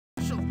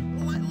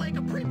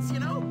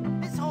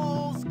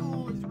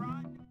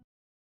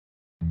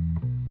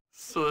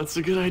So that's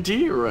a good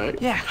idea, right?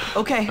 Yeah,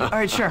 okay,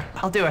 alright, sure,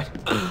 I'll do it.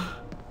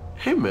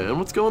 Hey man,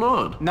 what's going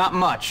on? Not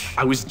much.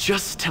 I was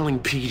just telling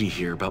Petey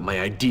here about my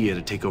idea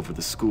to take over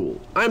the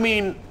school. I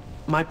mean,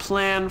 my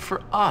plan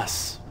for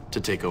us to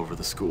take over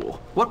the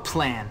school. What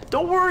plan?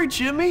 Don't worry,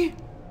 Jimmy.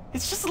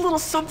 It's just a little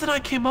something I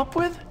came up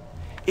with.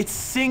 It's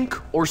sink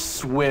or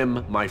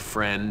swim, my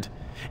friend.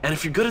 And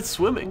if you're good at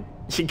swimming,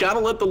 you gotta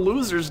let the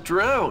losers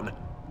drown.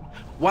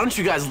 Why don't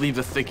you guys leave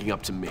the thinking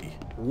up to me?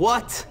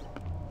 What?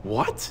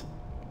 What?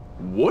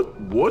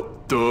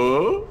 What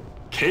the?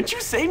 Can't you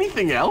say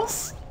anything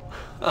else?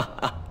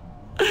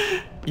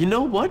 You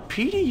know what,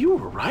 Petey? You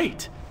were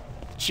right.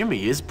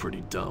 Jimmy is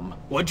pretty dumb.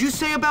 What'd you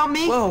say about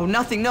me? Whoa,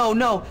 nothing,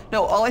 no.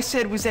 All I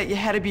said was that you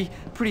had to be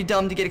pretty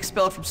dumb to get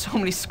expelled from so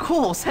many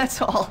schools,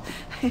 that's all.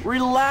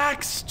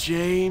 Relax,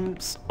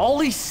 James. All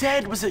he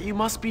said was that you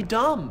must be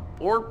dumb.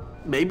 Or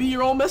maybe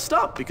you're all messed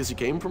up because you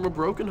came from a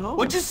broken home.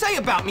 What'd you say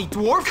about me,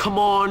 dwarf? Come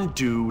on,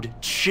 dude.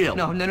 Chill.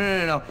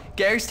 No.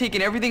 Gary's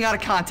taking everything out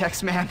of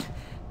context, man.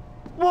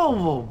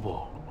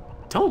 Whoa.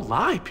 Don't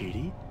lie,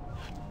 Petey.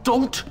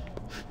 Don't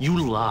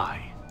you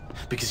lie.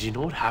 Because you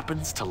know what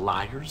happens to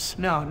liars?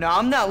 No,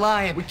 I'm not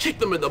lying. We kick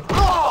them in the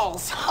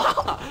balls!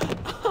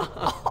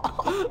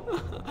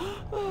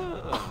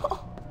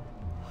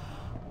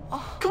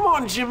 Come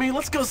on, Jimmy,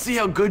 let's go see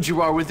how good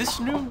you are with this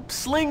new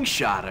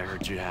slingshot I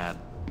heard you had.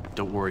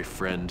 Don't worry,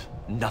 friend.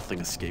 Nothing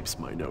escapes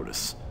my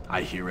notice.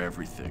 I hear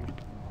everything.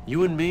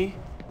 You and me,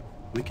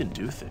 we can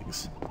do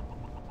things.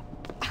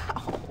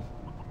 Ow.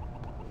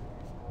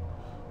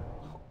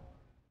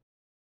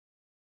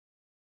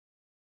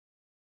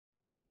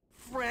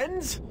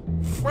 Friends?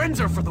 Friends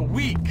are for the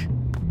weak.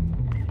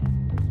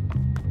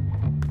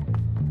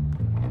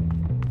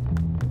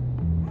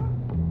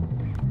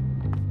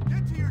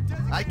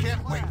 I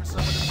can't wait for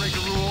someone to break a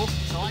rule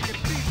so I can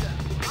beat them.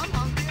 I'm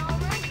hungry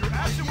already. Your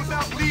action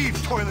without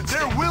leave, toilet.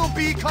 There will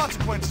be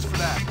consequences for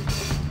that.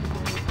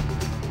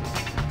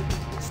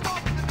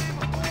 Stop in the name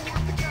of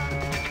Bullworth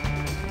Academy.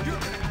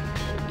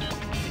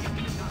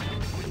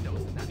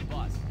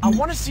 I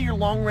want to see your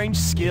long-range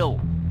skill.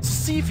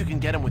 See if you can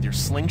get him with your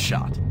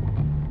slingshot.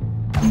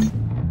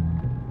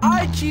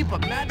 I keep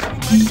imagining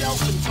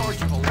myself in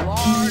charge of a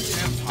large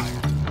empire.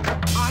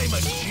 I'm a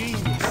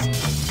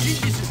genius.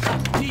 Geniuses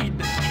don't need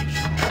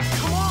medication.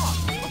 Come on,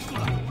 let's go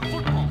to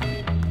football.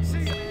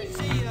 See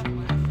ya.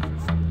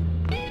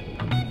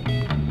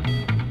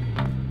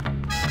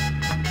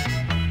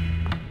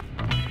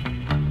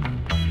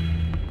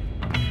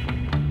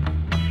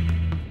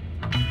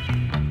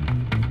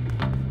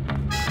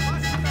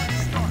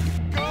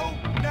 Go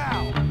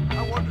now. I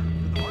wonder,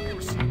 did the market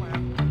receive my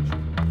application?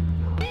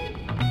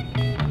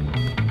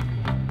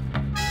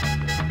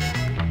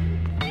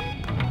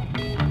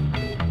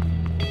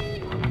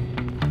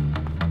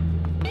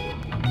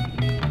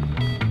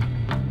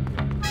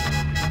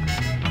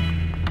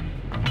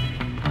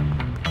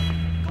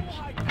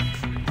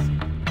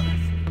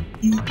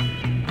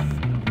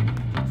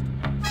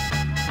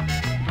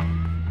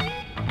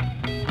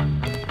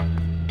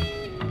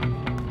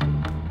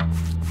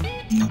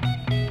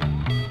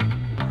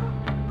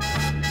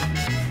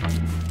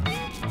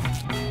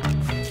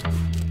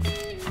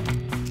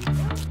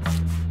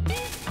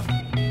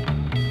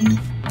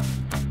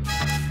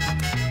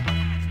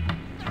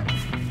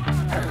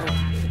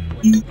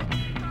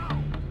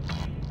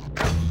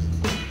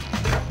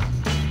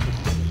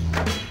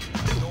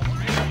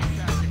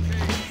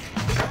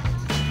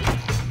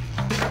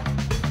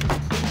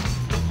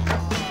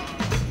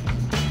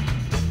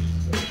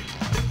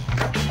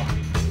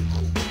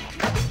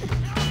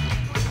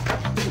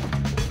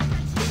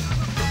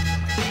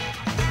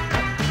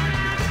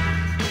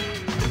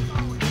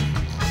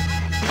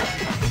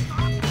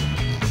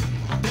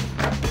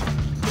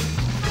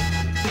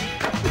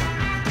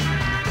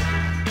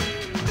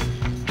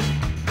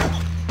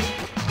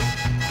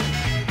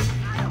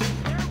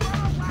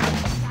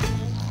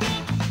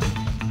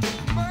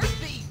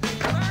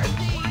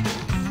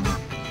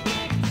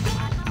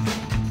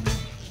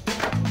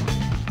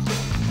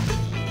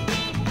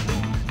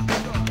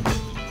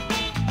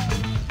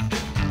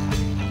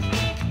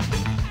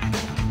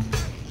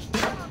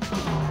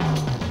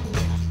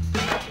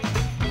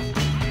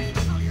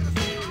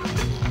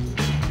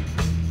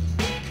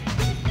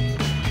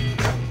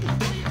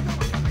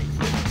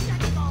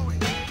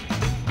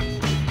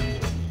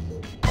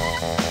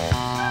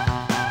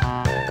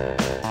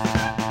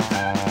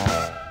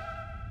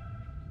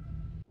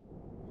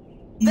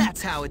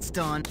 That's how it's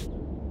done.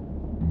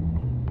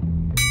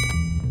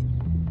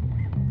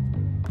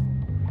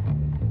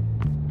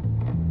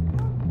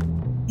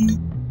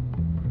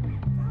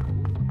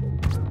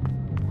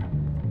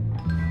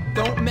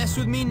 Don't mess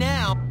with me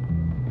now.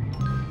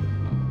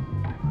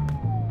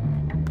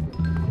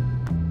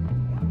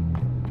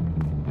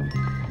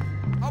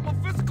 I'm a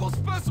physical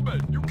specimen.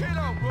 You can't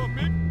outrun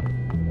me.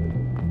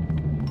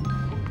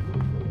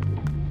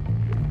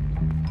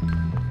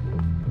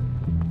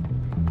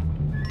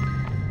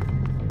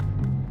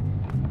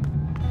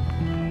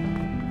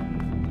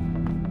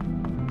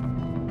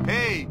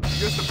 Hey,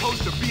 you're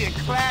supposed to be in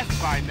class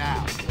by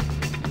now.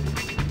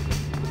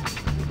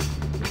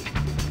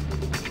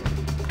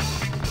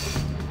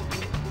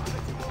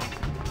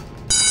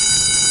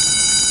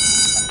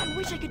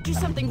 do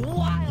something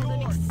wild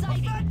and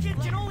exciting. That kid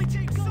can only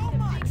take so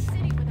much.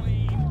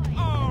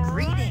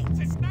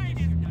 Greetings. Tonight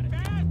is the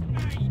bad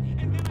night,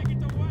 and then I get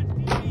to watch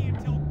TV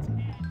until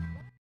 10.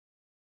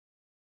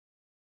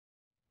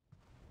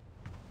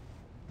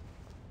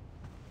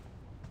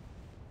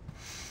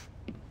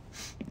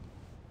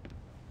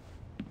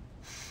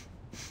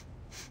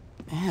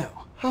 Ew.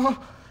 Oh,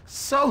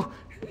 so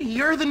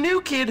you're the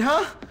new kid,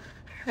 huh?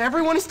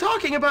 Everyone is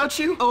talking about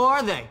you. Oh,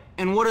 are they?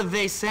 And what are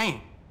they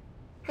saying?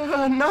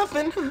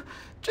 Nothing.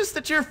 Just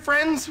that you're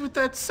friends with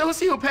that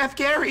sociopath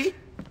Gary.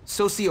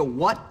 Socio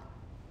what?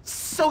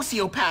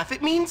 Sociopath.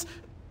 It means...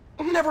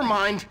 Never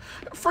mind.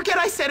 Forget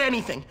I said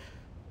anything.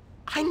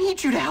 I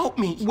need you to help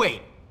me.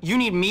 Wait, you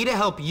need me to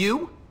help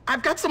you?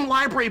 I've got some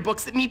library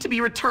books that need to be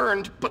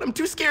returned, but I'm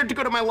too scared to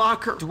go to my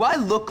locker. Do I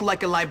look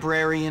like a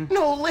librarian?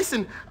 No,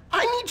 listen.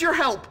 I need your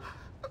help.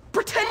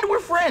 Pretend we're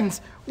friends.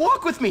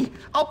 Walk with me.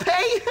 I'll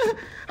pay...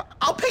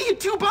 I'll pay you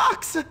 $2.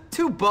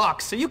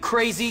 $2? Are you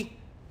crazy?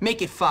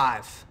 Make it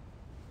 5.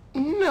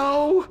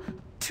 No.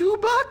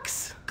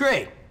 $2?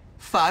 Great.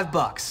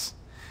 $5.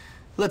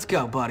 Let's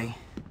go, buddy.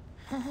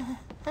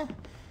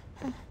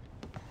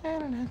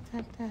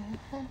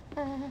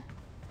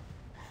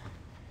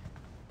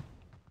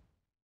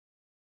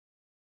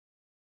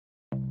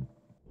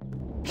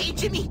 Hey,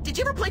 Jimmy, did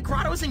you ever play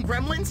Grottos and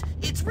Gremlins?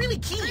 It's really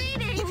key.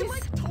 Greetings. You can,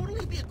 like,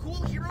 totally be a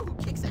cool hero who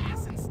kicks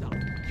ass and stuff. Do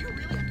you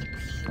really have to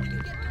pee when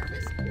you get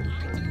nervous? I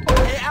do.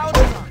 Hey,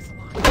 Algernon!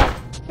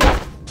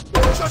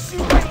 Just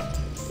you wait.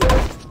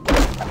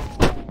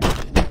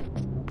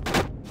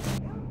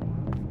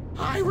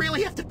 I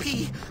really have to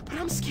pee, but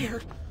I'm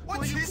scared.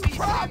 What's his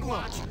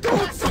problem?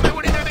 Don't tell me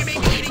what in there they may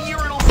be eating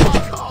urinal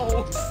fuck.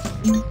 Oh.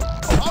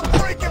 I'll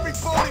break every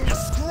bone in your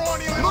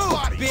scrawny little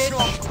body. bitch!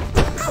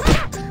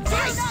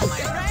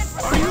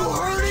 Are you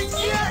hurting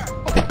yet?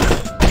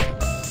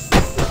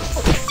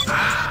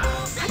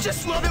 I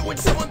just love it when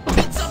someone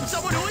beats up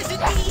someone who isn't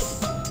me.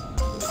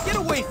 Get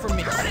away from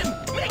me! Hurt him!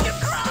 Make him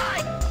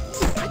cry!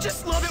 I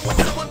just love it when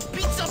someone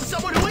beats up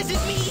someone who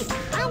isn't me.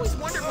 I always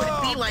wondered what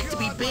it'd be like to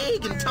be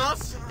big and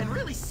tough and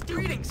really stupid.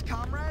 Greetings,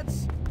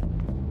 comrades.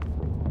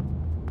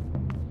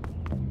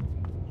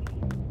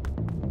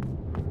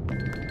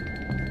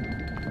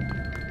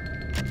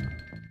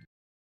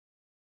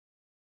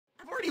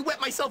 I've already wet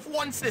myself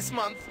once this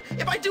month.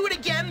 If I do it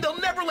again, they'll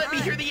never let me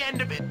hear the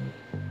end of it.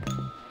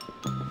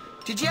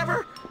 Did you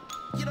ever,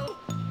 you know,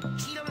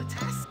 cheat on a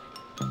test?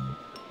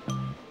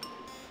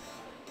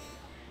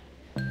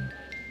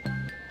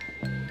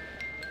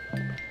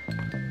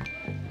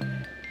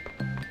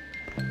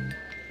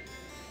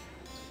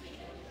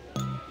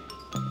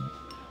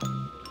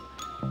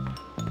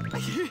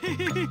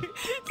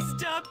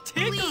 Stop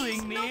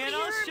tickling me and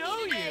I'll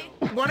show you.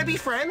 Want to be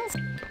friends?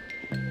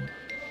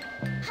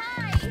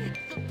 Hi.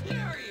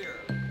 Superior.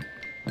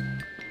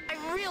 I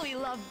really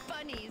love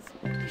bunnies.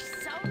 They're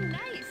so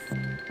nice.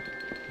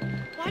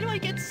 Why do I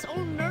get so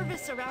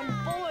nervous around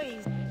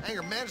boys?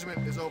 Anger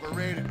management is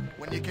overrated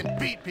when you can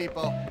beat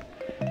people.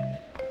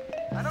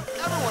 I don't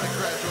ever want to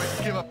graduate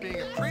and give up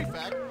being a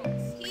prefect.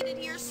 It's heated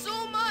here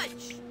so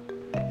much.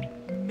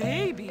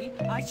 Maybe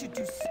I should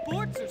do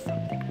sports or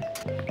something.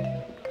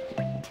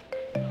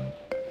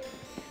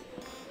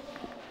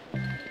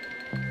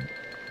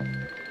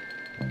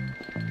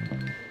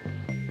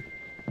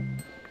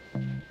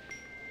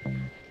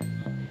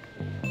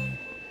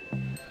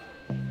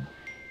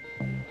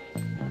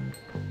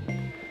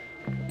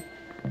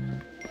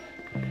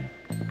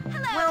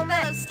 Hello,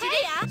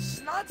 Hey,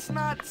 Snot's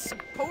not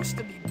supposed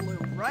to be blue,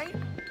 right?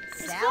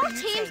 Is 4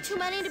 teams too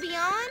many to be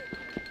on?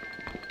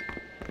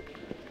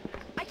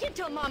 I can't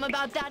tell Mom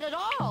about that at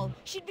all.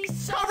 She'd be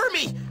so... Cover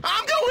me!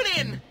 I'm going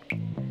in!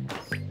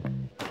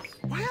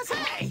 Where's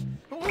Hey?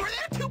 Were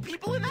there 2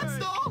 people in that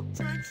stall?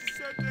 Tracy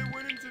said they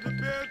went into the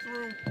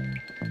bathroom.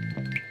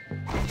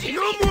 Jimmy,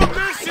 No more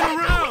messing I know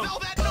around. with all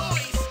that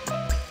noise!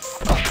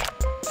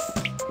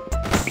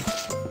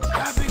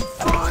 Having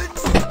fun?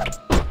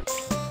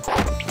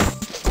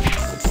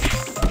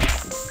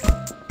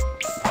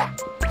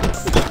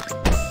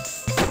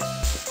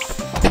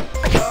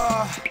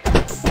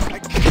 I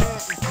can't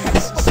get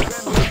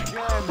suspended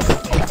again.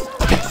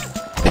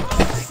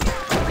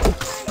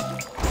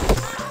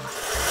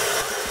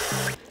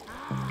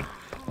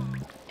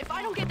 If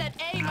I don't get that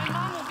A, my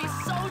mom will be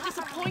so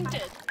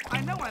disappointed.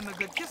 I know I'm a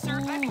good kisser.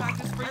 I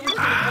practiced for years ago.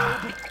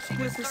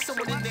 There's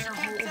someone in their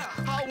room.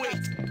 I'll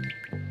wait.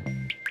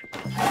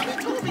 They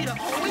told me to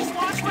always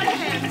wash my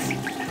hands.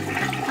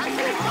 I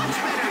feel much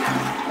better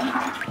now.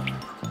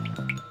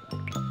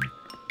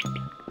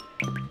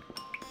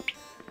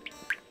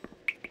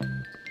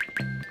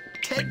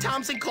 Ted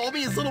Thompson called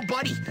me his little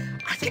buddy.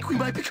 I think we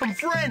might become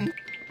friends.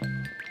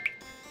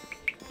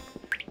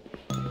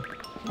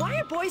 Why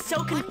are boys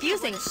so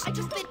confusing? I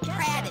just think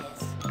Brad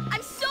is.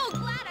 I'm so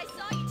glad I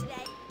saw you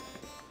today.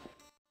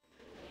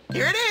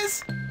 Here it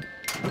is.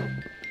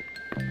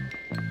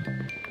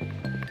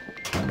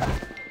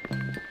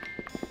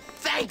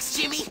 Thanks,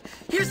 Jimmy.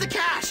 Here's the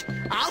cash.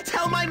 I'll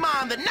tell my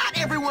mom that not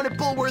everyone at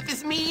Bullworth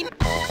is mean.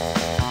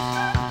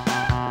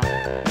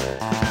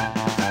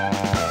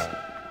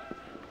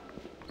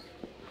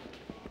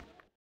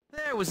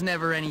 was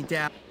never any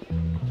doubt.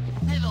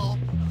 Fiddle,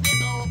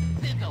 fiddle,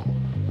 fiddle.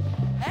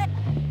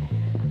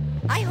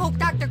 I hope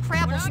Dr.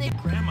 Krabble's name.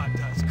 Grandma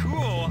does.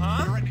 Cool,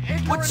 huh? You're an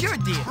ignorant What's your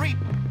deal? creep.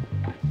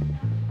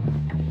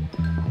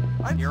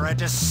 You're a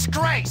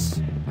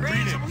disgrace.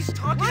 Greetings. He's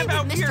talking Why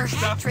about would weird Mr.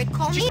 stuff. Hattrick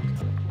call me?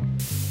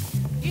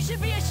 You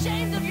should be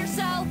ashamed of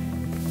yourself.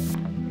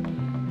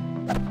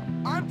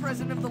 I'm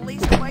president of the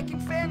Laser Viking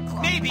fan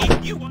club. Maybe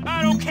you.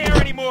 I don't care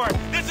anymore.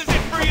 This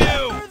isn't for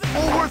you.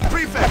 Woolworth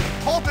Prefect,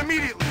 halt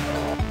immediately!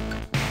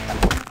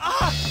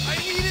 Ah, I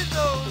needed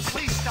those.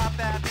 Please stop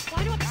that.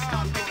 Why do I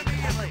stop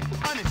Immediately.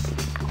 Punish.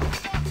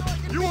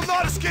 You will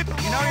not escape the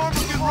law.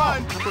 You can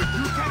run, but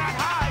you cannot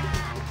hide.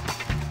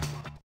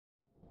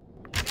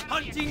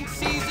 Hunting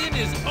season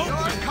is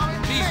over.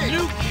 coming These big.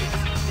 new kids.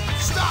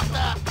 Stop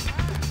that!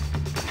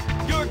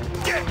 You're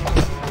dead.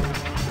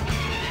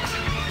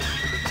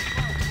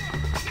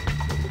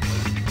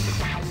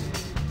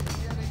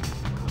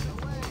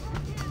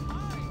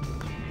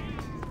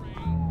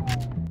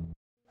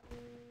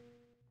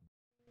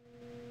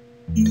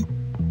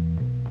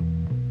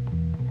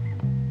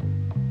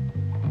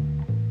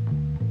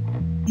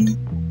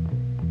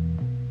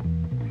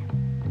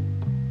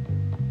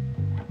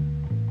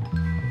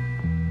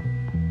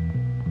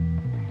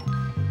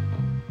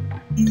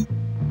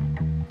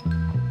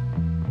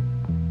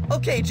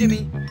 Okay,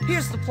 Jimmy,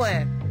 here's the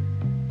plan.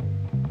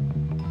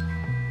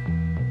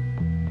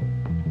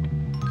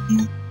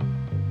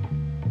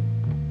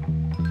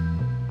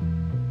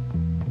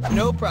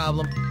 No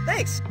problem.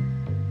 Thanks.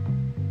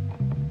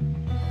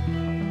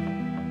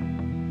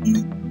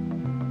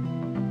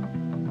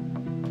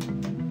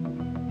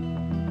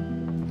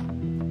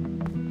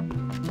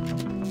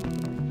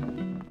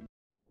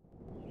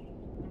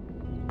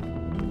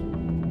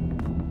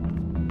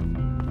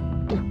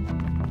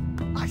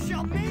 I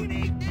shall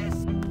eat this!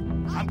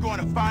 I'm going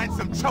to find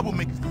some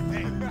troublemakers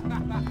today.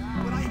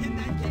 When I hit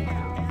that kid with a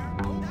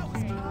pair, that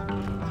was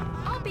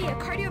I'll be a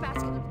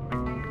cardiovascular.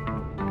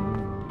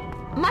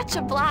 Much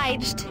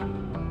obliged.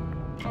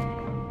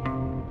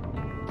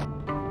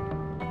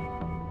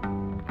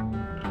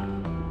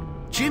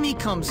 Jimmy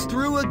comes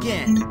through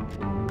again.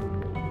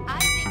 I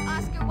think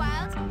Oscar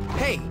Wilde.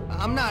 Hey,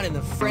 I'm not in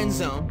the friend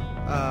zone,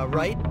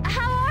 right?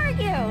 How are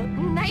you?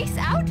 Nice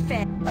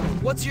outfit.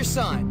 What's your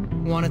sign?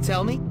 Wanna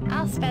tell me?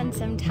 I'll spend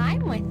some time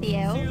with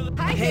you.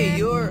 Hi Hey, there.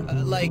 you're,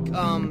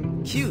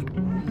 cute.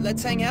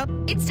 Let's hang out?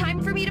 It's time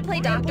for me to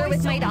play doctor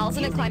with my dolls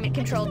in a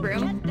climate-controlled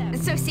room.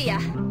 So see ya.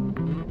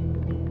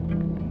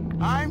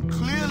 I'm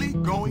clearly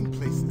going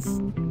places.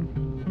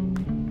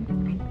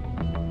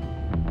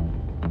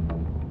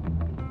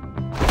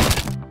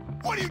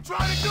 What are you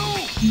trying to do?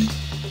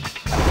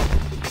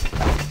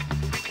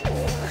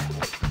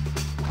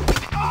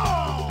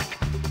 Oh!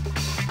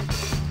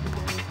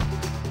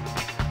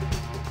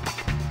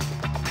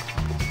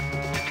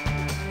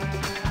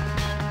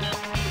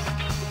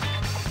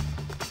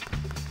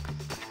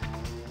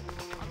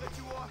 I'll let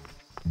you off.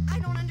 I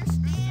don't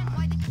understand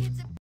why the kids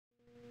have...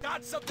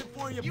 Got something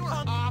for you, You are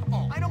punk.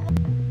 awful. I don't want...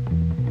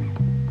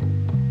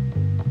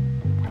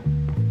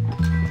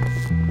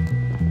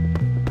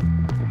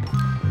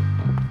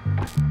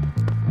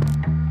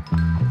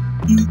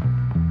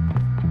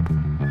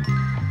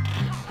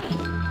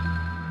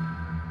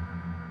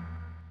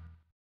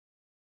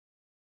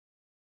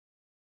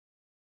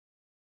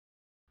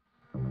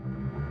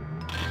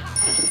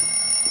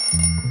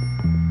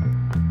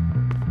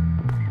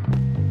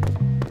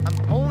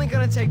 I'm only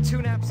gonna take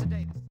 2 naps a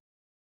day.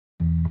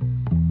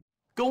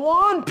 Go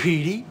on,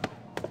 Petey.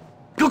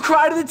 Go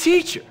cry to the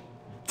teacher.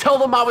 Tell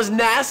them I was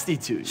nasty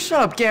to you.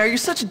 Shut up, Gary. You're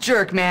such a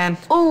jerk, man.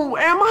 Oh,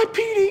 am I,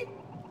 Petey?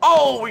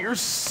 Oh, you're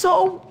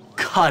so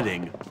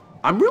cutting.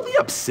 I'm really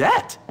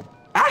upset.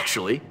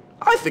 Actually,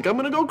 I think I'm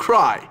gonna go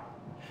cry.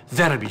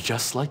 Then I'd be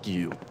just like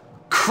you.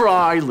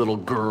 Cry, little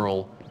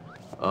girl.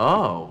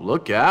 Oh,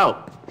 look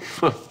out.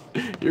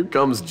 Here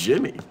comes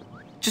Jimmy.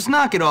 Just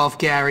knock it off,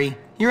 Gary.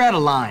 You're out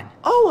of line.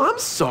 Oh, I'm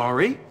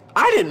sorry.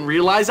 I didn't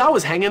realize I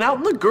was hanging out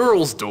in the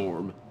girls'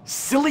 dorm.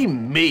 Silly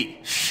me.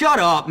 Shut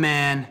up,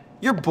 man.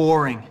 You're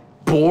boring.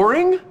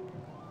 Boring?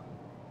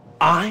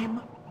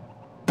 I'm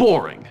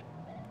boring.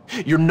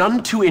 You're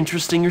none too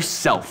interesting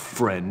yourself,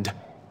 friend.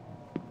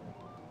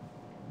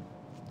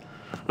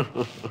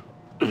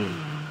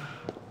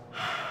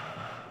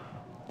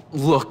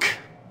 Look,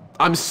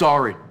 I'm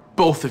sorry,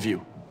 both of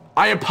you.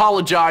 I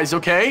apologize,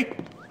 okay?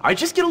 I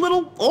just get a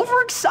little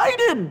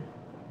overexcited.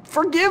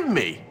 Forgive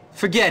me.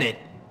 Forget it.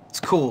 It's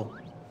cool.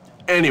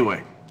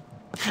 Anyway,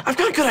 I've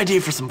got a good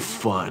idea for some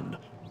fun.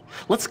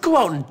 Let's go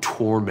out and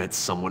torment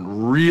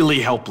someone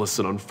really helpless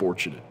and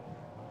unfortunate.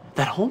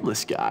 That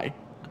homeless guy.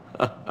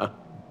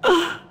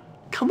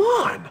 Come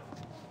on.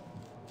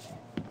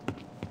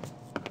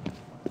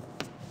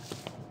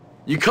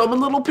 You coming,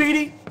 little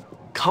Petey?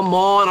 Come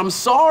on, I'm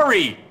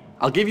sorry.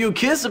 I'll give you a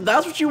kiss if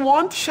that's what you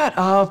want. Shut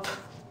up.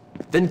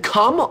 Then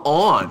come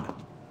on.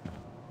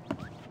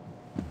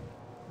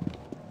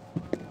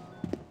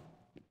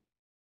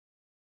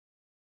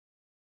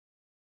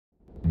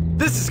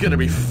 This is gonna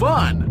be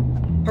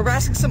fun.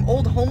 Harassing some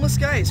old homeless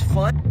guy is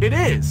fun. It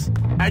is.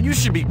 And you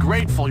should be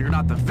grateful you're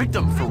not the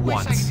victim for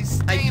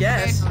once. I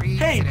guess.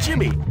 Hey,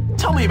 Jimmy,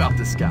 tell me about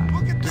this guy.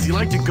 Does he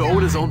like to go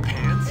in his own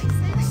pants?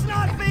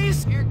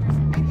 Snotface!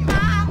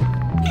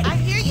 I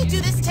hear you do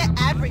this to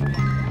everyone.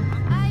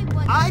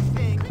 I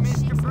think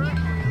Mr. Burke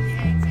really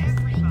hates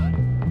everybody.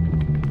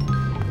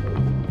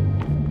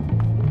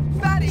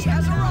 Fatty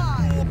has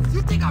arrived!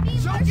 You think I'm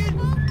joking?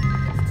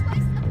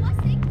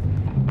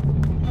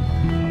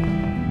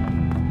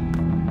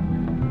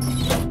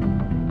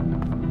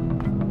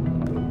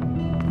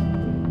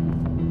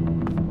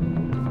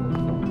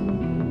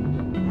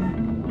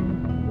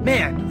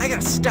 Man, I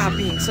gotta stop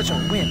being such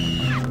a wimp.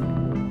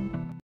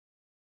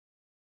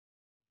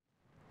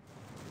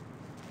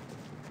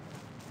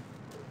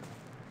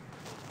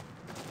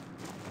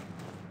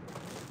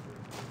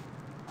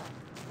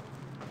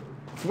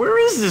 Where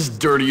is this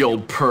dirty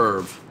old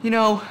perv? You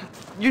know,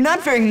 you're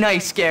not very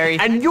nice, Gary.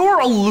 And you're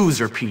a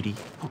loser, Petey.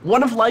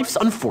 One of life's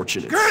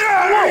unfortunates. Get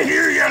out of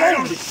here, you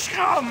little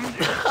scum!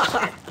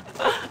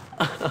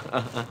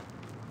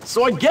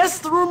 So I guess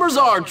the rumors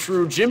are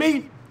true,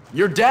 Jimmy.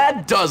 Your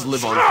dad does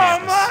live on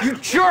campus. You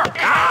jerk!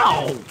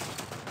 Ow!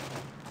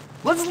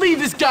 Let's leave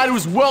this guy to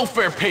his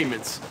welfare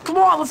payments. Come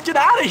on, let's get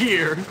out of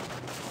here.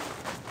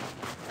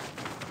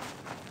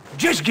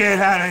 Just get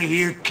out of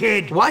here,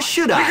 kid. Why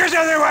should I? Because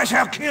otherwise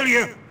I'll kill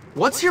you.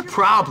 What's your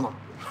problem?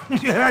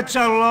 That's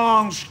a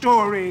long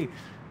story.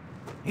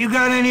 You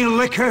got any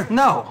liquor?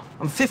 No,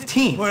 I'm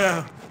 15.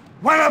 Well,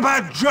 what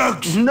about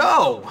drugs?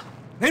 No!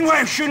 Then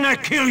why shouldn't I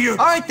kill you? All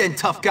right then,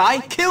 tough guy,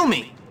 kill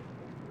me.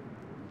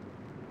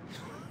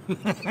 You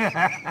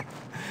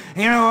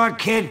know what,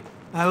 kid?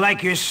 I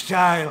like your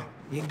style.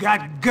 You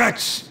got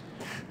guts.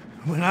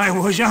 When I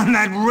was on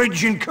that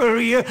ridge in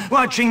Korea,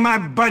 watching my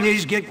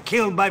buddies get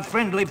killed by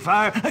friendly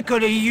fire, I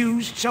could have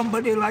used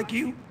somebody like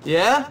you.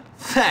 Yeah?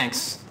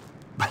 Thanks.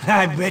 But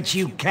I bet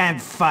you can't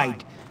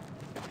fight.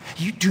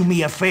 You do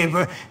me a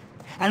favor,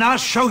 and I'll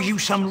show you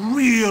some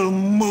real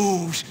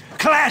moves.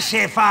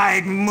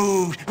 Classified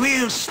moves.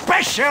 Real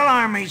special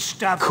army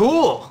stuff.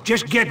 Cool.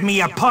 Just get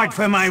me a part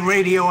for my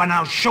radio, and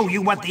I'll show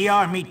you what the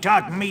army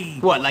taught me.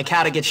 What, like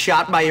how to get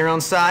shot by your own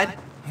side?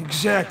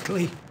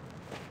 Exactly.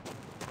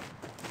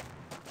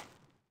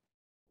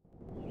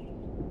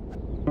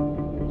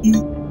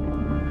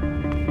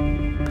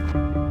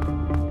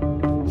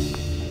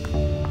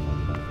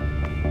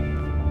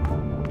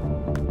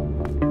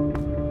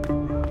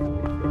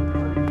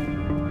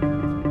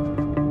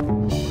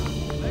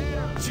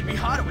 She'd be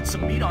hotter with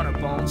some meat on her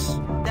bones.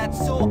 That's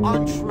so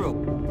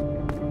untrue.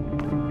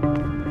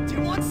 Do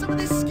you want some of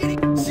this skinny?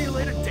 See you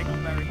later,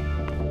 Dingleberry.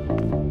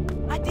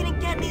 I didn't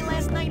get any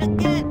last night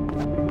again.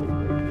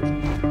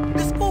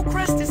 This full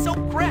crest is so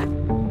crap.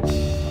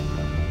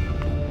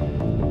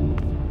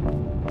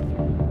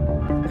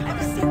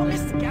 Ever see what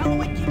Mr.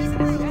 Galloway keeps in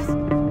his desk?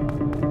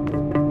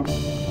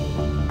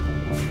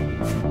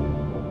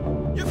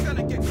 You're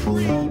gonna get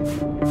creamed.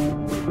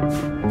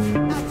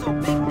 Not so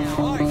big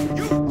now, are you?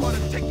 You bought a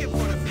ticket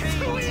for the pain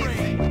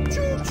train.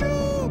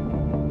 Choo-choo!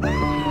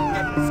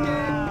 Getting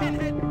scared,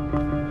 pinhead.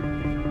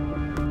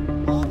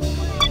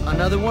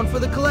 Another one for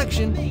the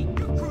collection.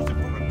 You're cruising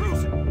for a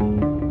bruiser.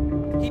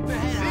 Keep your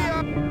head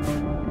up.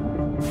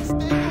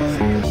 Stay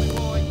close,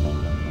 boy.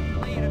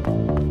 Later.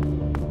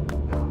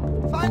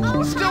 Fine.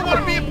 Still want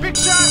to be a big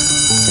shot?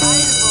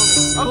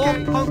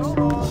 Okay.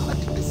 I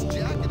think this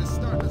jacket is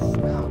starting to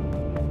smell.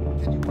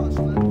 Can you punch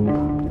that?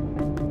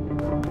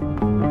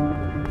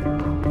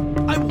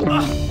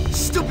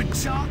 Stupid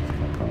jock.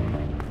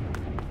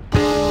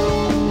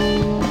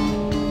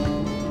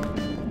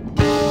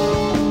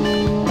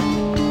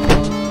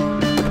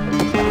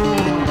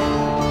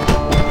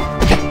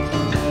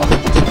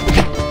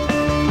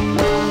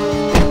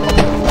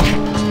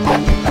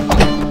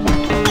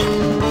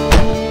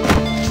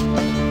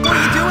 What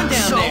are you doing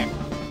down there?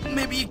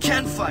 Maybe you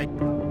can fight.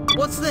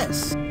 What's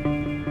this?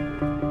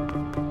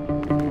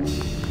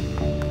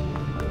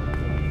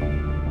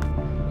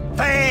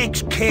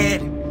 Thanks,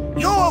 kid.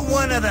 You're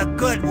one of the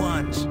good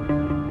ones.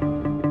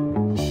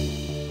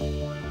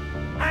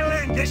 I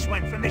learned this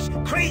one from this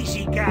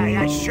crazy guy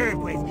I served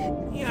with.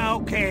 Yeah,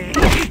 okay.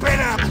 Keep it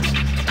up.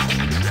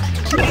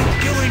 You're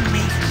doing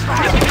me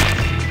proud.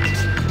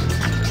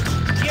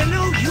 You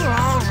know you're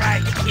all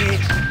right, kid.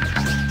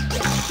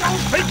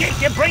 Don't forget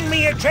to bring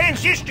me a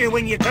transistor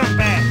when you come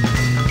back.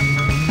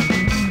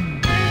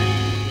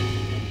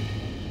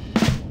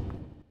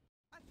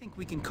 I think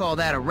we can call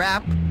that a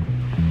wrap.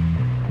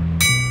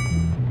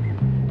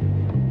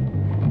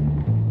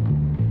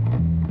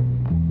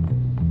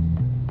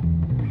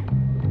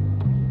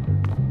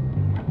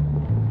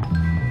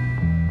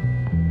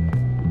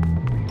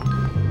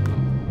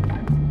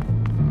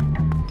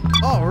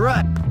 All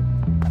right.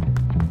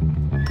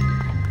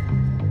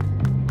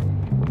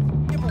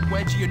 Give a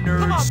wedgie, you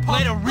nerds.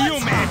 Let a real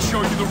man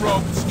show you the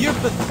ropes. You're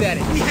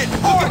pathetic. We hit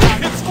hard,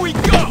 hits we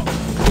go.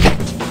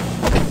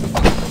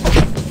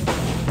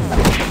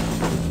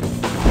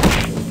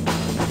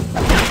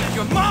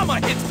 Your mama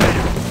hits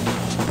better.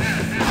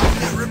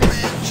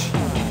 Revenge.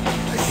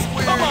 I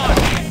swear. Come on.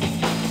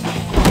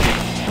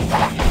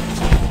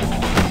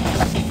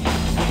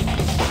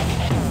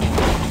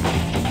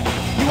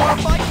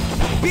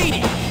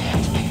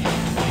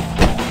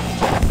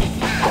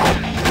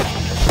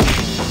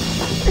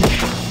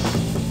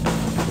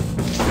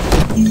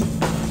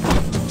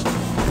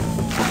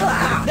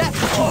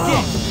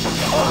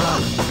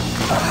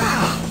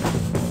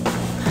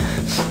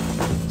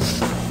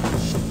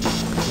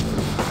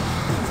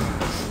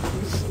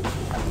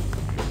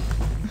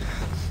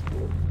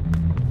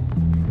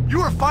 You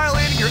are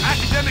violating your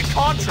academic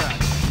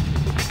contract.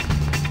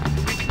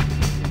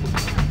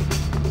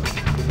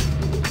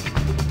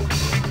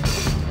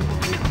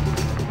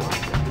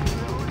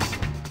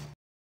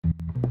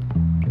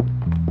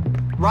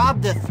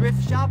 Robbed a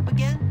thrift shop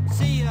again?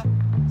 See ya.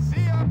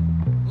 See ya.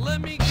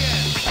 Let me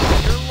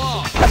guess. You're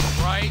lost,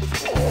 right?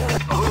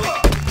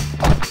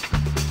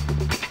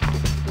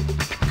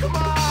 Come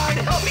on,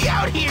 help me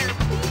out here.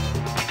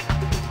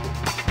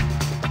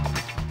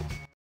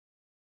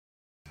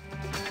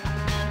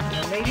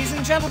 Ladies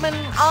and gentlemen,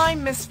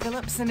 I'm Miss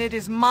Phillips, and it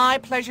is my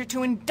pleasure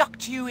to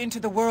induct you into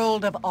the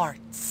world of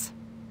arts.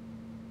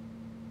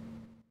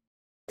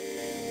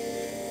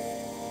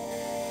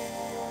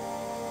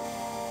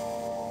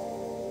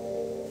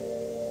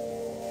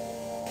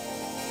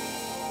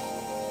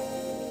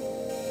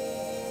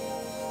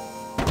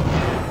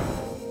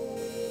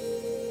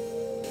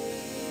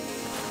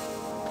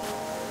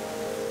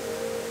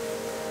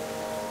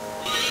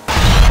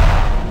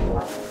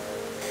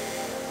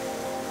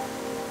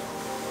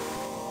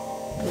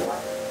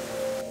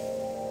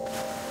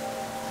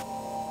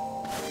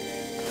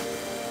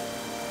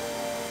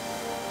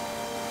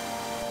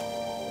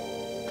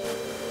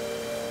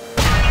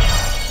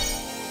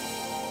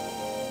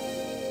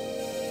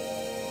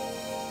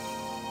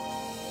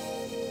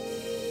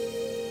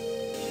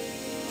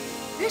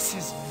 This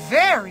is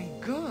very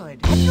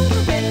good. Have you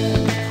ever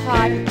been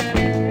private?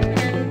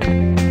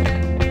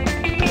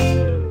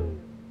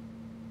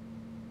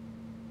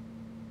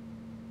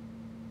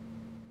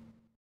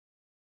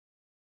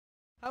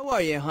 How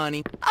are you,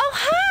 honey? Oh,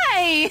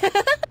 hi!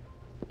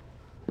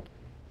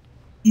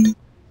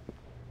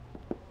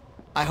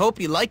 I hope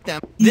you like them.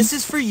 This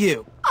is for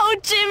you. Oh,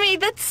 Jimmy,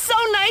 that's so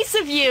nice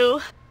of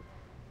you.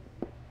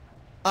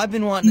 I've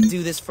been wanting to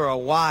do this for a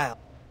while.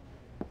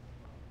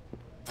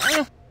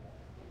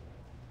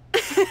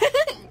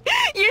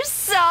 You're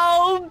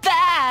so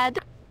bad.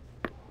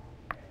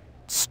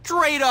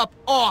 Straight up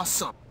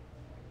awesome.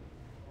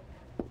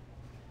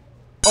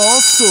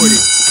 All sorted.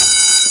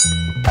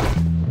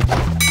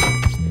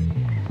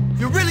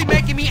 You're really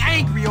making me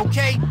angry,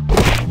 okay?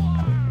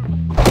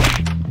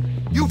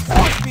 You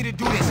forced me to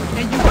do this,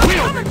 and you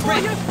will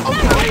regret it.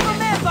 Okay, leave a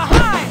man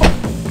behind.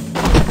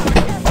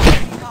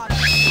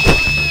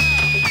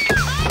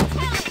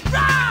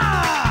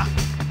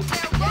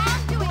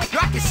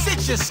 I can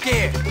sit you're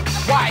scared.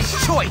 Wise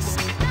choice.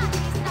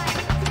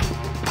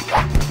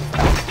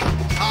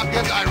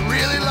 Hopkins, I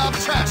really love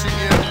trashing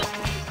you.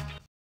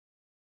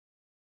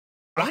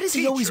 Why does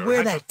he always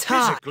wear that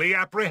tie? Physically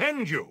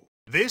apprehend you.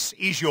 This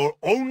is your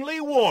only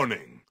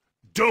warning.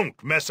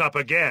 Don't mess up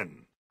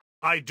again.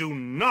 I do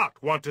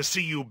not want to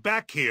see you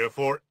back here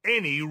for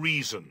any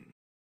reason.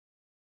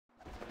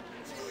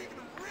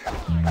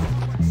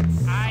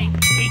 I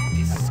hate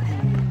this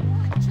school.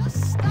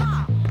 Just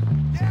stop.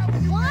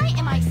 Why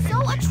am I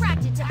so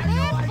attracted to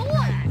bad boys?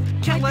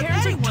 My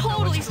parents are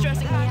totally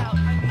stressing me out.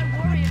 I'm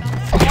worried about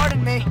that.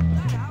 Pardon me.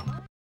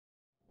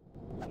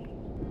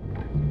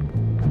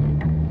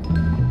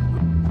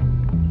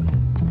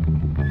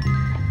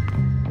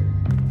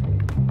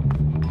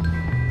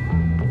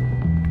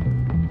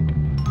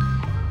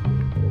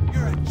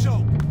 You're a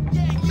joke.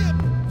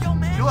 Yo,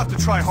 man. You'll have to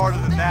try harder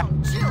than that.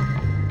 Chill.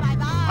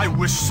 Bye-bye. I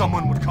wish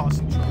someone would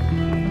concentrate.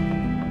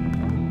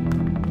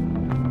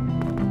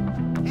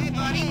 Hey,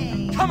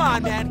 buddy. Come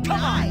on, man,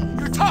 come on.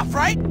 You're tough,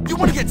 right? You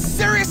want to get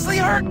seriously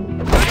hurt? I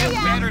have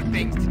better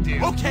things to do.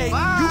 Okay,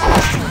 you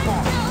push too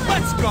far.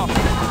 Let's go.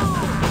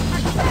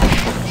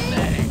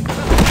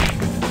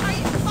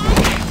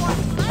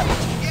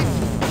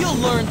 You'll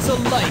learn to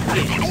like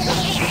it.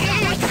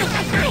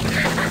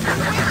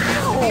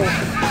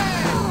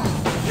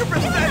 You're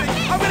pathetic.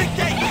 I'm gonna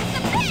get you.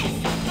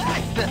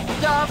 The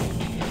stuff.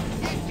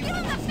 Give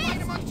him the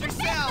fight amongst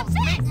yourselves.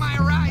 Make my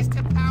rise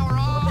to power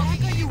all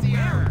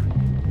easier.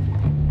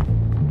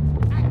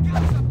 I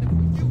got something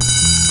for you,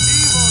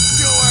 evil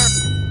doer.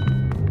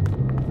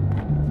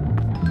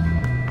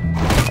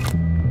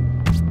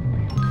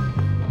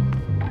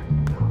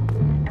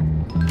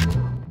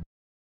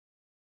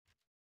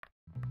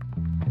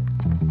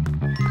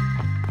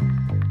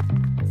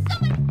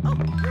 Oh,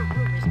 your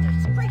room is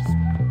disgraceful.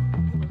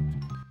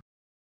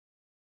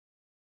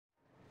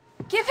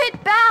 Give it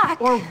back.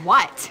 Or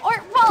what?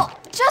 Or, well,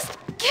 just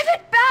give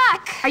it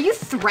back. Are you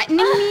threatening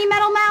me,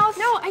 Metal Mouth?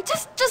 No,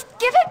 just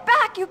give it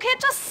back. You can't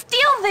just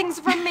steal things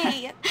from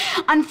me.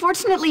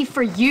 Unfortunately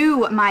for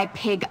you, my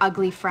pig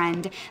ugly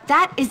friend,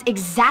 that is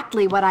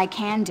exactly what I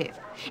can do.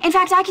 In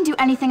fact, I can do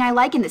anything I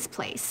like in this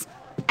place.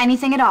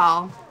 Anything at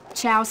all.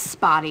 Ciao,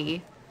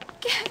 Spotty.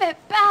 Give it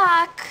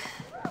back.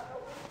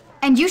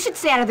 And you should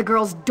stay out of the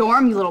girls'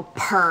 dorm, you little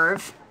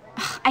perv.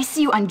 Ugh, I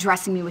see you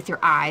undressing me with your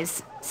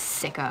eyes,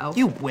 sicko.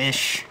 You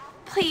wish.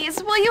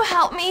 Please, will you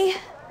help me?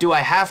 Do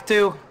I have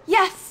to?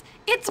 Yes,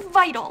 it's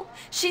vital.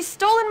 She's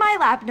stolen my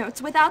lab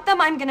notes. Without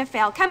them, I'm gonna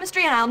fail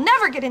chemistry and I'll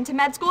never get into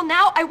med school.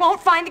 Now I won't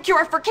find the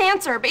cure for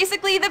cancer.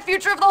 Basically, the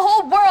future of the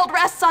whole world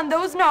rests on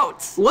those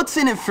notes. What's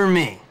in it for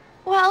me?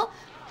 Well,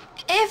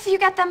 if you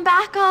get them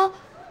back,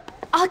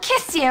 I'll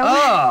kiss you.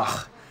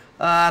 Ugh.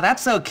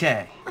 That's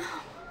okay.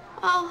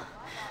 Oh,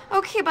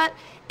 okay, but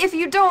if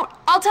you don't,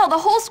 I'll tell the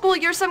whole school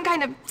you're some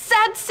kind of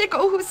sad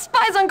sicko who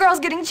spies on girls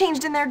getting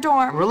changed in their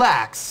dorm.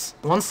 Relax.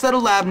 One set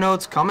of lab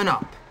notes coming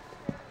up.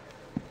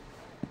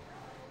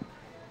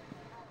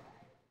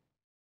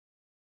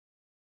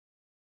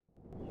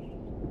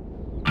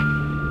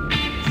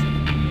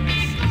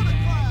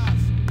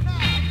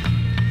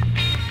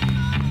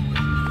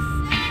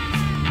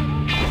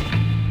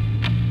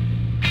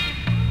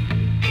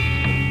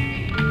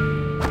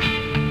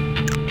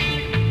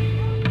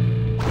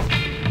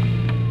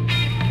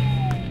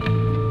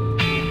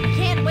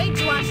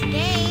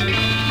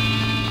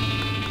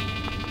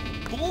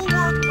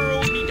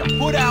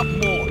 Put out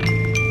more.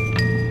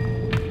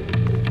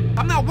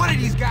 I'm not one of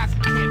these guys who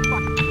can't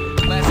fuck.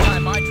 Last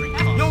time I drink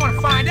coffee. You want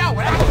to find out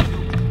what I do?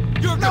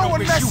 You're no gonna one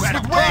wish messes you had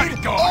with a Wade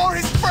bodyguard. or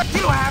his friend. You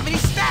don't have any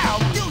style,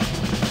 do you?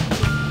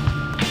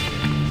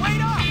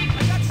 Wait up!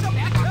 I got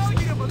something to tell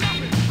you, beloved.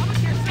 I'm gonna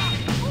get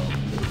something.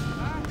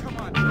 Come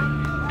on,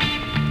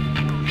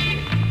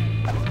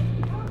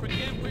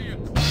 Forget where you're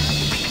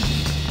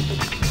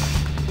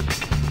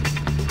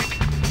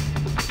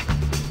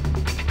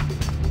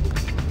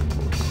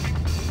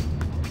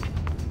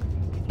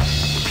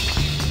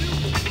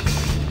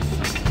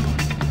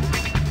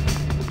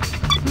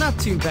Not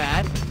too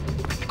bad.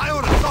 I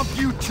ought to thump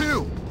you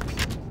too.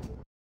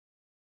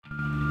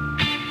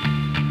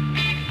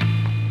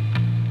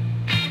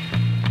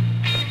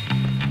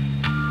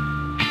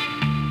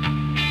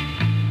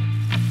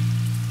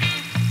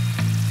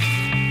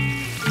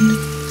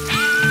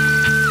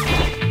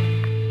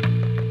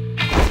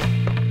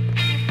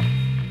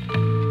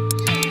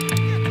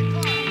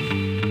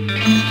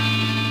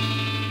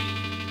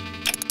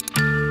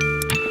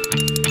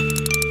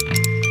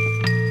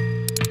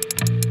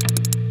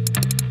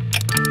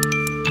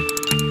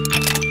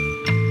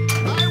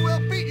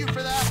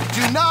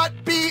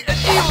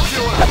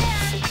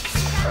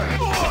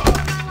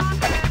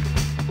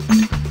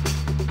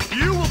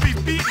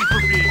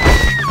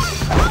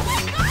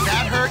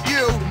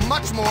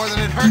 Much more than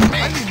it hurt me.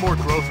 I need more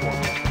growth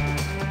hormone.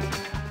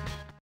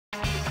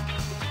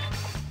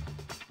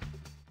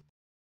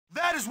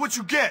 That is what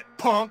you get,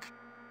 punk.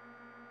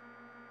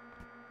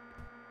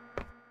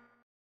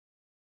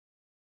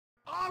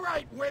 All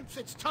right, wimps,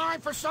 it's time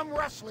for some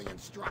wrestling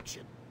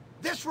instruction.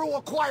 This will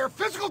require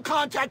physical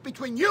contact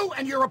between you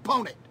and your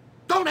opponent.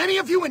 Don't any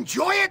of you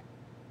enjoy it?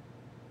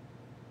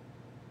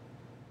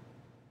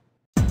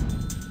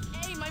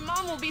 Hey, my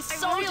mom will be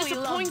so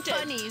disappointed.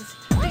 Bunnies.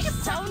 They're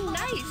so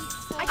nice.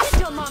 I did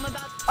tell Mom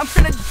about. I'm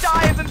gonna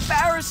die of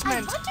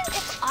embarrassment.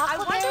 I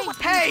wonder what.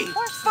 Hey,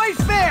 fight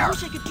fair. I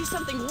wish I could do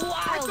something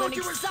wild and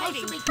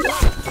exciting.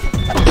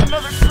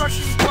 Another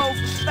crushing blow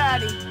for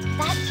Fatty.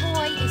 That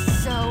boy is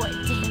so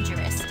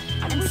dangerous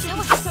and so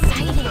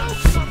exciting.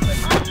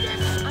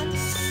 I'm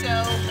so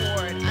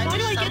bored. Why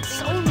do I get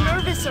so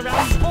nervous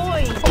around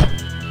boys?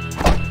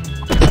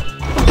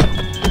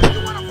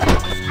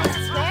 I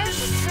swear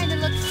she's trying to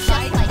look just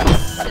like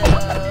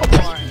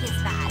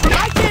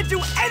I can't do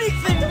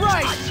anything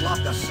right! I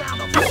love the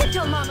sound of I should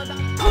tell Mom about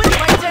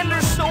my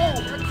tender soul,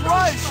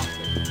 crushed!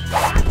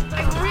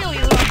 I really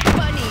love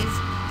bunnies.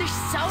 They're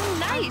so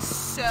nice.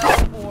 So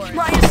bored.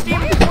 My esteem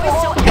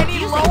voice so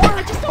any lower?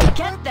 I just don't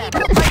get them.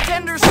 My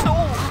tender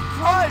soul,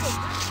 crushed!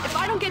 If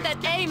I don't get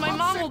that A, my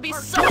mom will be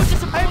so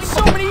disappointed. I have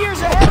so many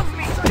years ahead of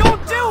me!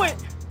 Don't do it!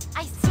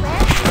 I swear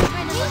she's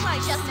trying to look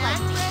just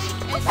like me.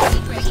 And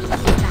secret is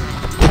that.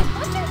 I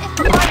wonder if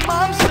my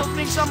mom still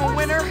thinks I'm a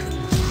winner.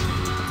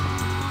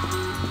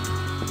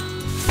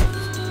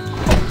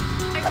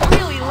 I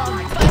really love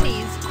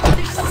bunnies.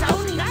 They're so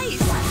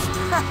nice.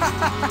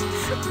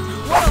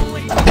 What a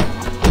lady.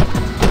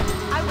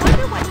 I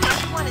wonder what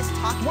everyone is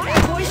talking about. Why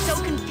are boys so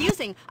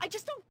confusing? I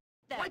just don't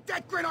get that. Wipe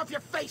that grin off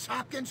your face,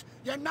 Hopkins.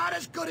 You're not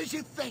as good as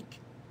you think.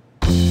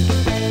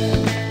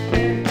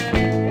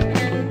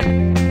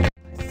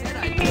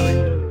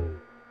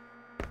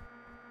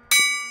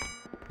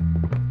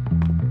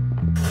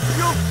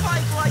 You'll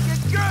fight like a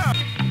girl!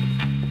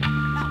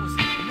 That was an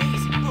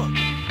amazing book.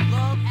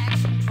 Love,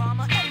 action,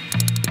 drama,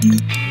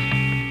 everything.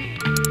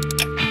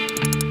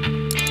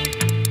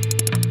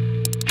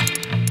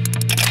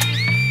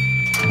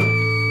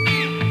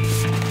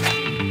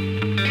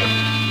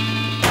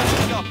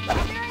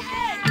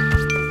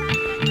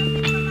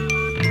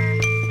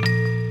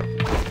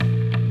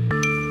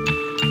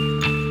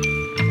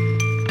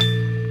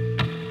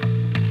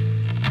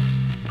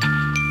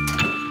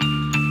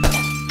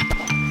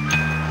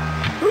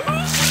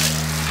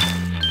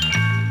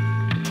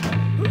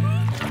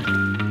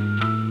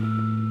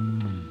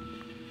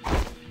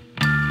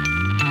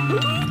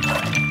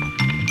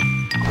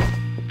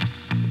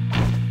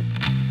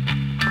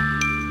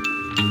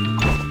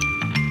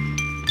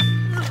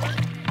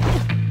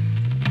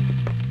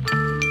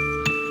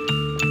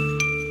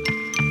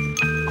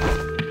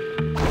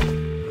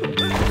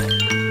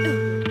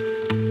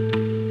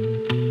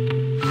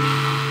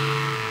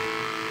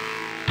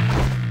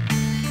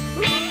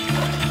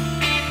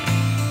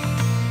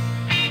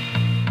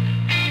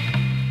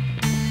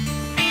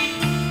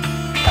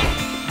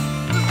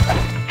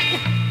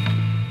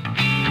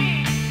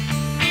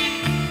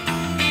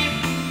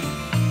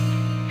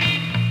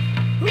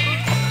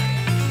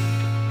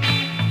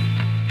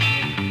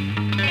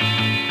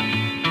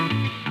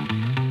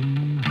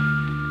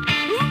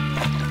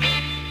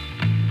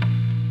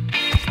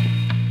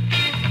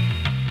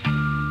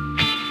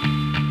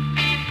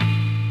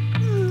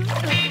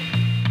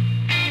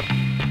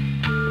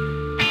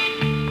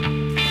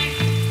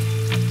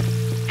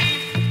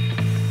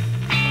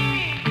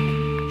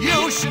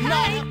 Chanel.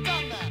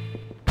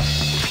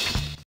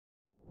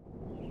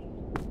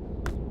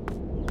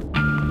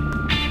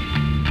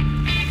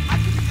 I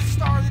could be the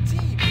star of the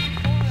team.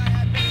 If only I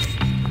had better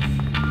sneakers.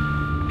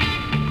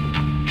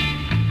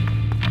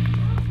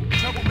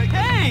 Troublemaker.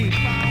 Hey!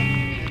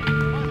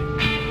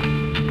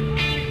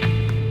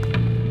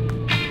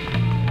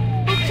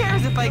 Who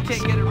cares if I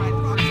can't get it right the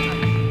first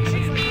time?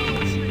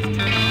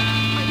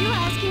 Are you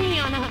asking me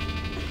on a...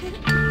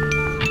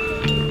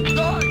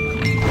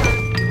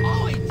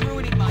 Always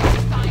ruining my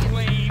style.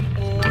 Lame,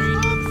 boy.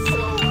 I'm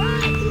so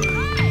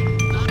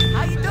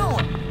how you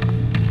doing?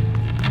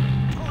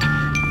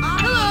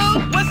 Hello!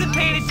 Wasn't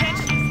paying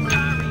attention.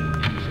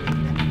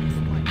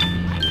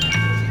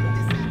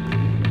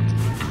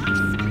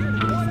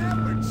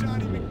 Whatever,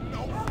 Johnny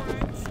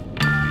McNo-friends.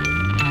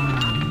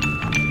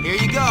 Here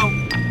you go.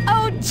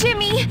 Oh,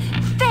 Jimmy,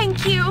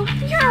 thank you.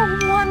 You're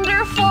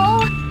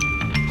wonderful.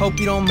 Hope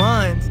you don't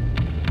mind.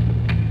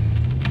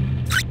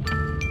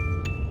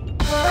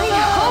 I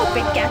hope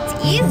it gets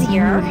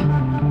easier.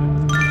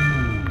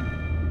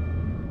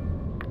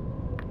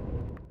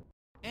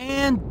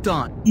 And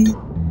done.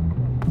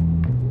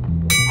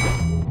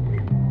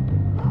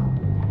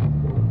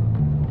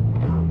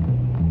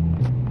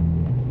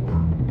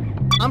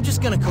 I'm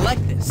just gonna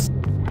collect this.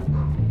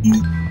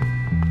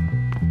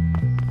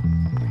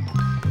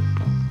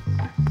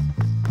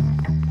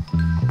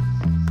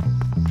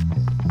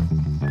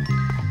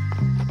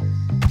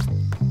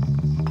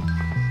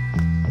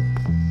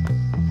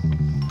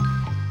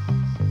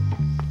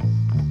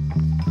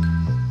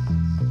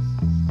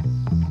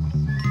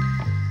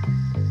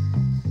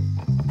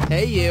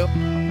 Hey, you.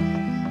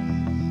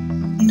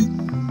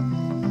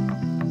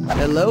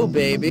 Hello,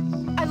 baby.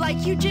 I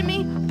like you,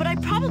 Jimmy, but I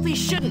probably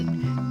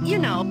shouldn't. You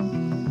know.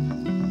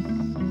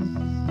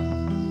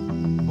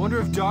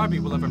 Wonder if Darby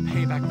will ever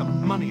pay back the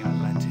money I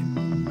lent him.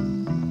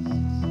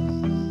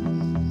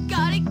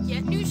 Gotta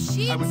get new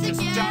sheets I would just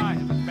again. die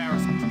of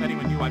embarrassment if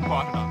anyone knew I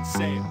bought it on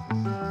sale.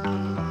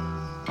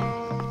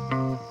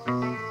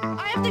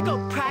 I have to go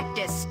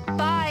practice.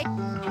 Bye.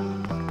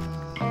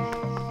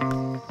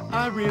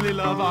 I really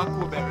love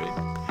Aquaberry.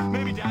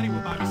 Maybe Daddy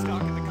will buy me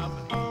stock in the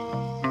company.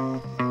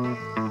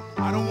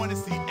 I don't want to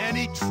see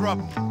any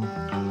trouble.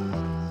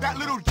 That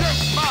little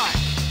jerk's mine.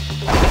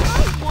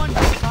 I wonder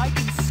if I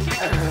can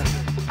scare him.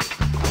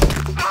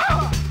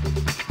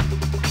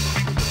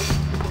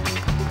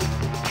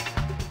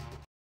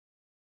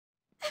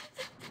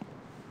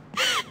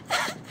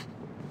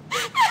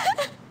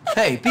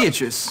 Hey,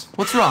 Beatrice,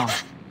 what's wrong?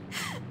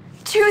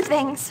 Two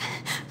things.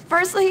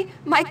 Firstly,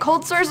 my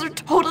cold sores are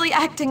totally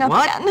acting up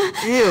What? again.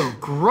 Ew,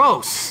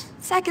 gross.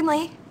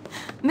 Secondly,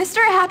 Mr.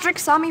 Hattrick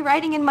saw me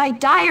writing in my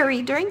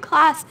diary during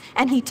class,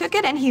 and he took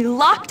it and he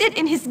locked it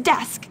in his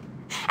desk.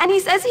 And he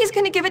says he's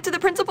gonna give it to the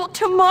principal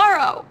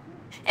tomorrow.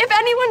 If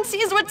anyone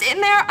sees what's in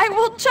there, I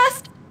will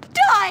just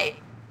die.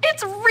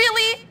 It's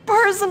really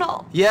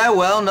personal. Yeah,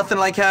 well, nothing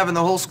like having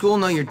the whole school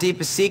know your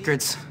deepest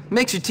secrets.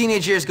 Makes your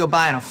teenage years go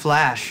by in a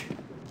flash.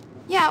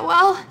 Yeah,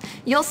 well,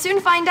 you'll soon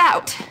find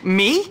out.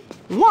 Me?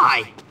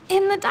 Why?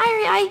 In the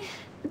diary, I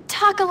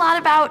talk a lot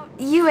about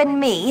you and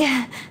me.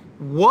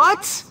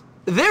 What?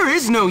 There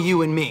is no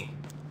you and me.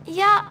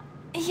 Yeah,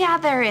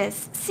 there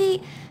is.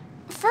 See,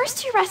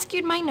 first you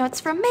rescued my notes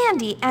from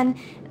Mandy, and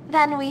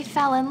then we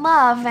fell in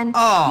love, and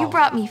you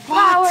brought me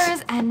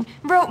flowers, and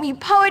wrote me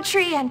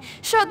poetry, and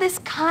showed this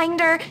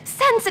kinder,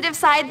 sensitive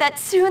side that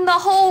soon the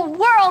whole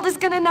world is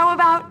gonna know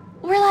about.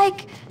 We're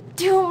like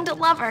doomed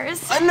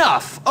lovers.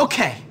 Enough!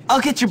 Okay, I'll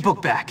get your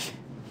book back.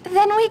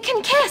 Then we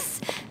can kiss.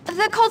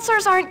 The cold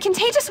sores aren't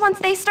contagious once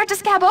they start to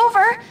scab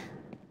over.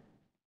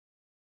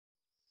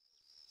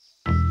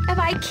 If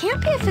I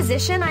can't be a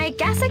physician, I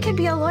guess I could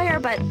be a lawyer,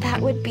 but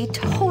that would be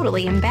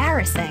totally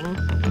embarrassing.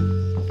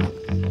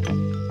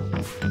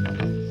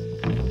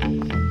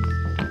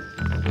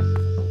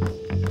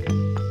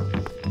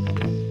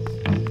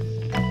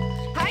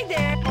 Hi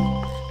there.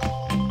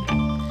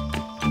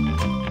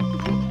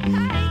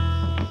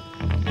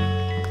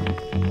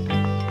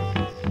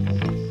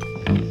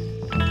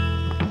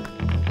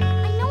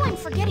 I know I'm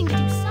forgetting to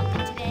do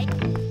something today.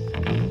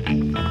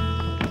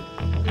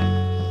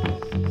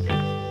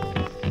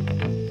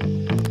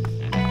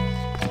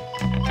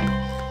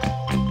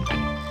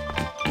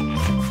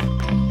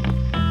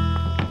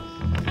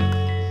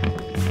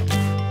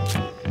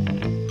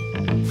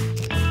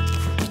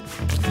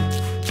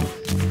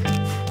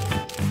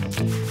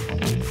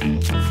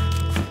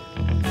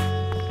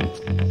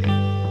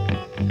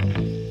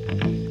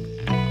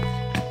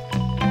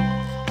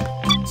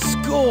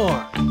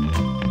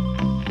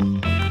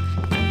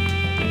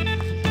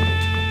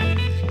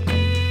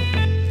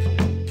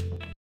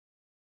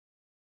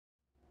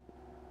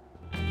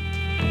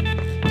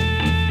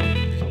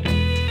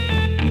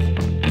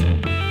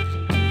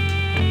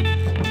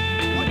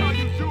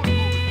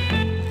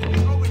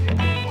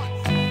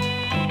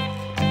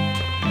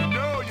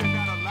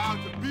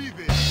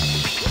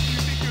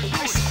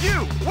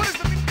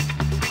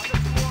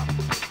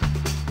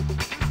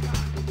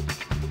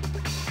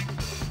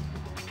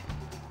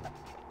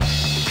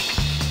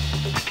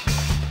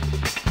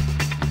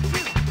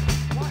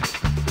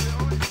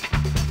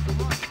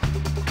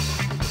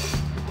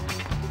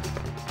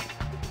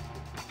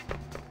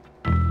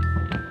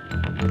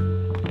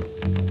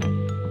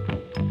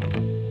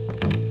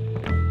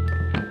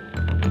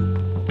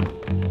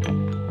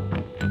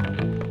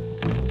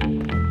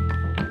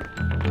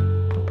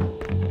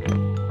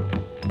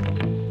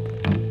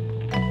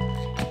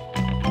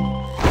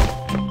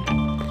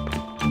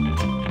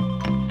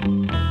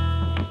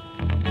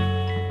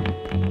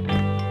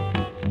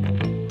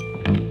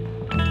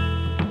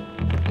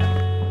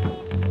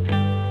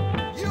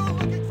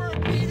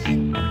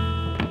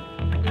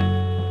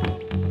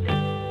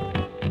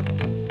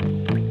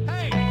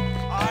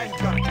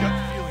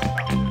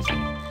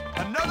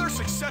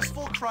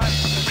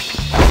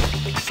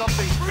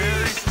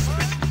 very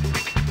suspicious.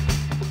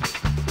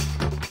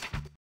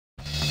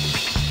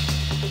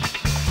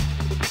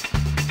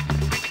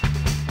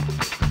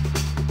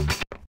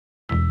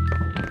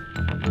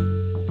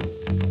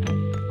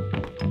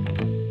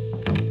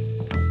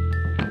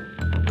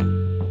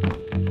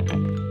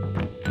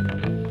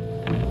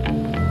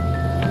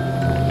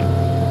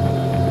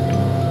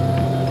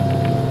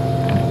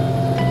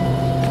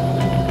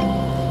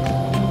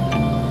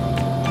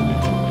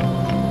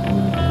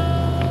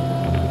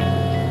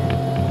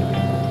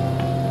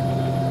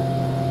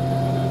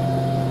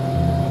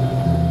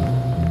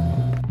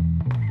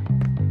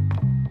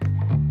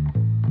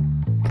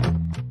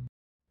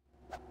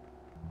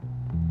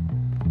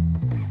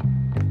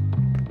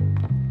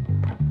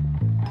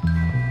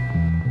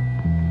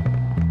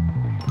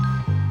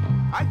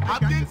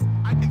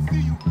 I can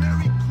see you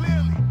very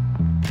clearly.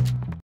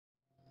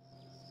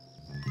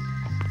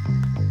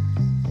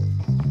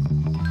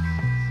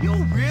 You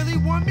really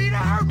want me to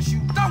hurt you,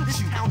 don't you?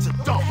 This town's a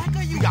dump.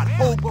 We got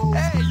hobos.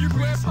 Hey, your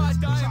grandpa's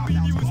dying and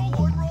leaving you his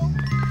wardrobe?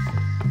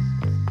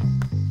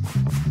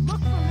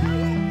 Look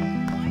familiar.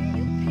 Why are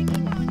you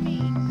picking on me?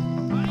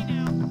 Bye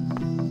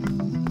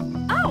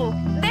now. Oh,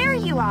 there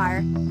you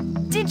are.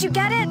 Did you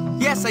get it?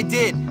 Yes, I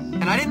did.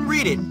 And I didn't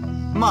read it.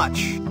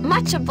 Much.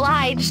 Much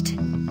obliged.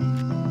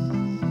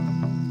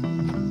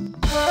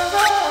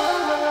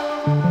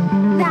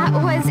 That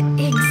was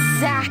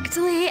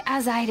exactly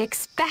as I'd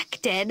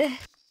expected.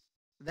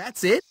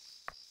 That's it?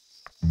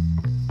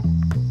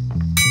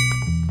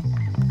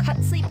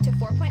 Cut sleep to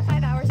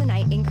 4.5 hours a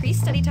night. Increase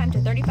study time to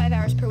 35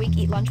 hours per week.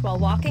 Eat lunch while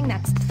walking.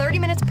 That's 30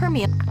 minutes per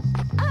meal.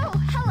 Oh,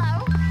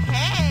 hello.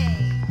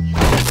 Hey, you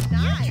look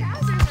nice. Your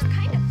trousers are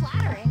kind of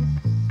flattering.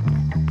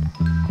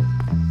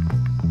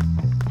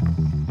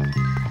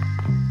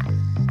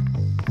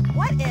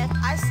 What if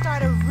I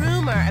start a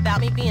rumor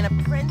about me being a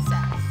princess?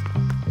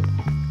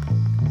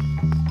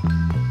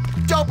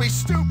 Don't be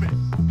stupid.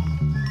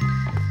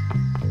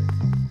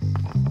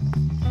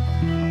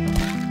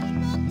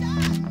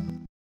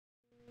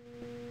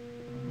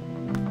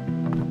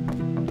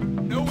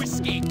 No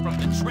escape from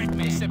the trick.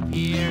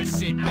 Disappear,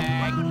 sit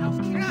back.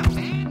 Get out,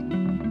 man.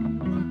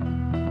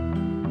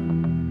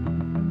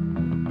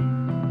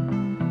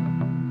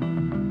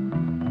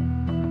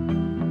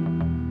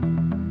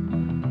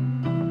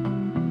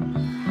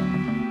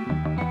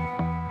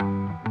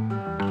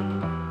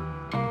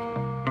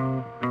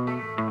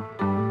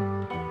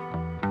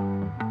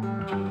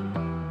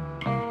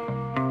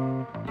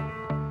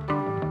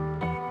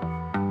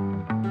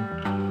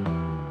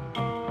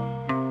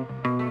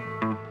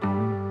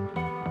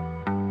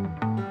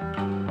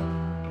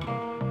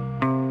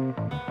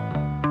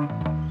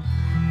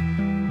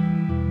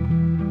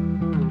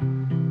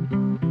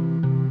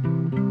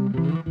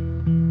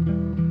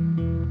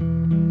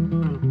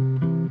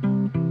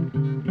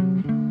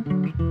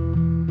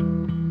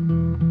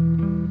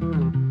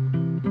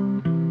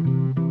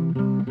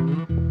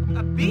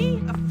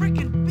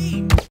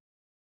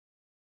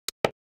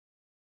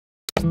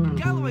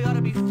 Galloway ought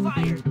to be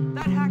fired.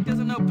 That hack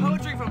doesn't know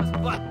poetry from his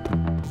butt.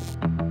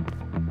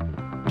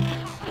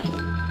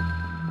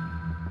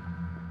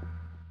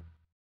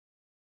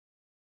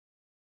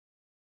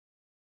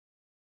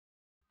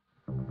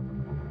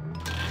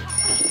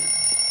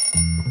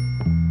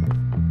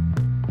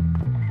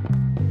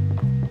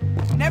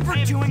 Never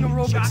doing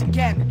aerobics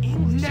again.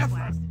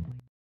 Never.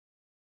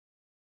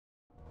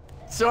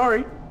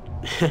 Sorry.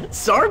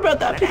 Sorry about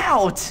that. Get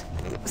out.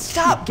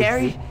 Stop,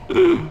 Gary.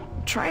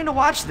 Trying to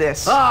watch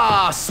this.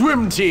 Ah,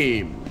 swim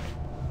team.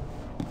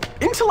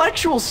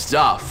 Intellectual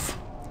stuff.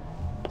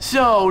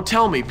 So,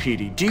 tell me,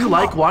 Petey, do you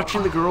like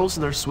watching the girls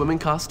in their swimming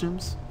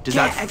costumes? Does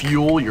that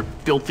fuel your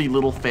filthy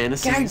little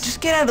fantasies? Gary, just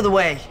get out of the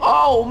way.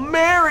 Oh,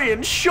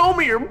 Marion, show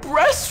me your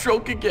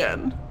breaststroke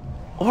again.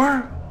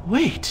 Or,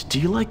 wait, do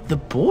you like the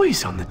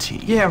boys on the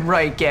team? Yeah,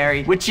 right,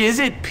 Gary. Which is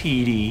it,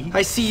 Petey?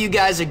 I see you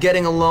guys are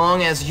getting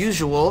along as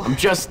usual. I'm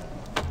just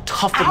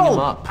toughening him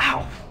up.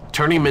 Ow.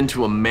 Turning him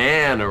into a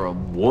man or a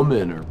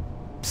woman or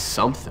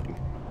something.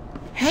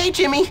 Hey,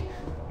 Jimmy.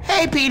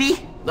 Hey,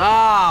 Petey.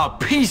 Ah,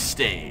 Pea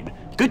Stain.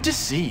 Good to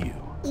see you.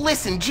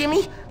 Listen,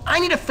 Jimmy, I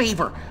need a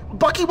favor.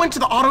 Bucky went to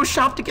the auto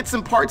shop to get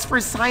some parts for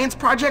his science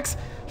projects.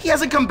 He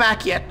hasn't come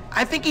back yet.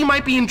 I think he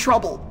might be in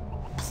trouble.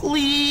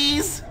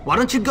 Please? Why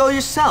don't you go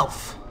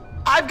yourself?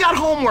 I've got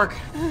homework.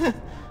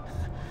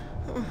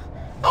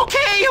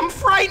 Okay, I'm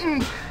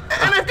frightened.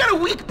 And I've got a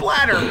weak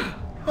bladder.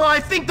 Oh, I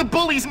think the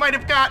bullies might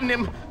have gotten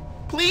him.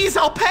 Please,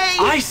 I'll pay.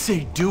 I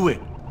say do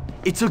it.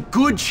 It's a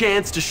good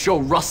chance to show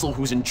Russell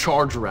who's in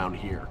charge around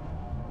here.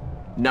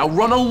 Now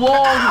run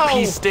along,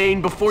 Pea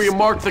Stain, before you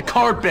mark the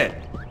carpet.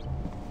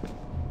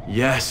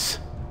 Yes.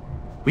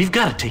 We've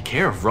got to take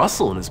care of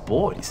Russell and his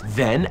boys.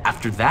 Then,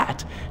 after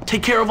that,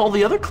 take care of all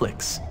the other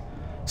cliques.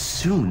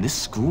 Soon, this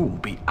school will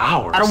be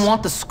ours. I don't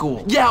want the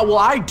school. Yeah, well,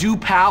 I do,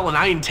 pal, and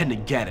I intend to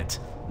get it.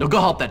 Now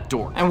go help that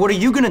dork. And what are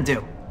you gonna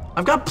do?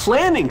 I've got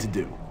planning to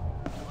do.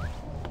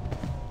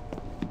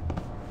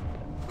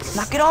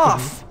 Knock it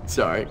off.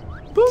 Sorry.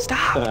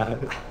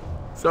 Stop.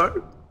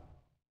 Sorry.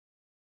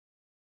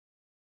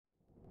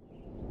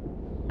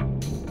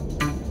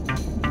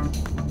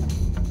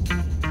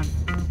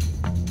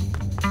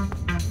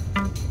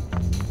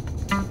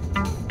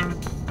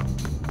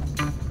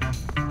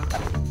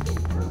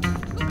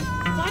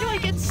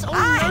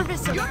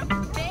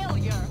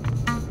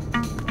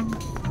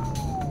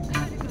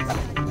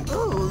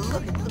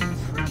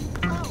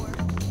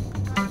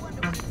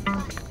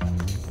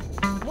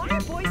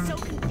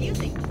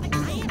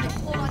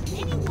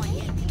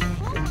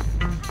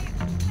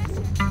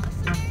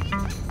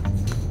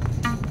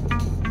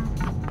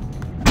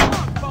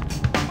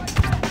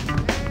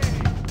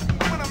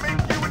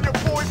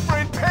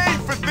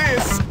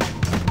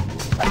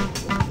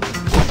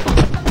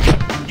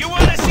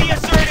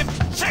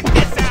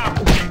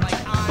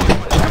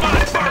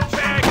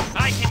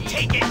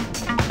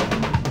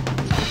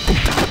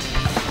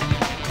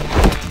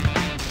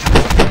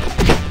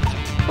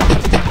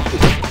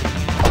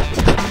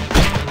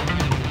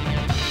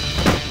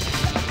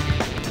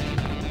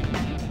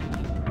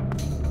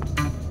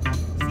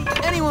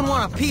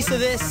 of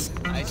this.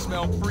 I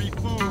smell free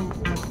food.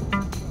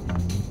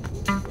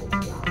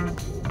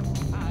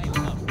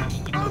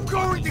 I'm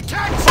going to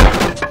catch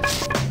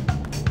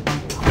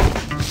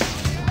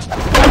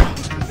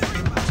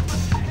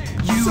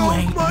you! You so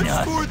ain't much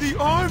nothing. for the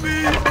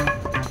army!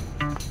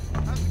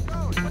 How's it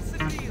going? What's the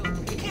deal?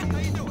 Kid, how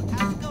you doing?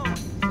 How's it going?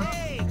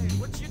 Hey,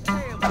 what's your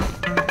tale?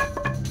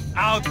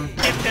 I'll get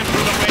them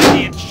for the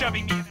way and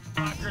shoving me in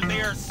the locker.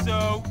 They are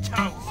so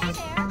toast.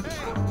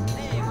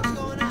 Hey, what's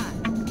going on?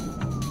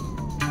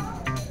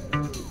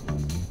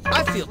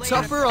 I feel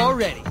tougher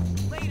already.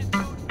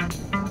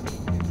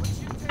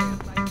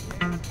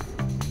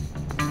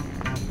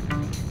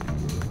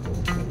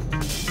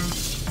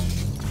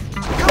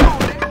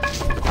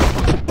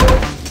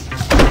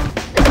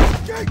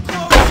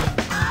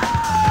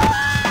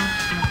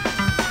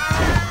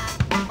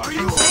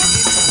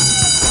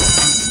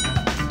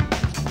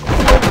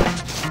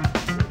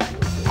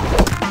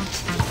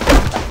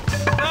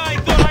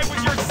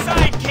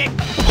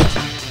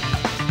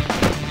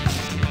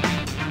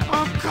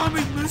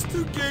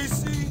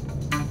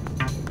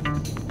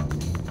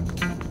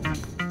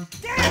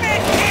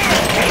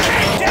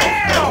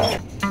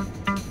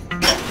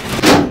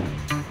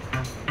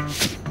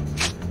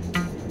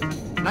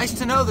 Nice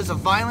to know there's a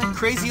violent,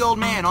 crazy old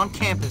man on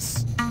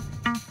campus.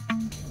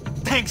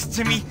 Thanks,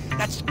 Timmy.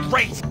 That's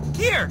great.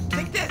 Here,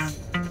 take this.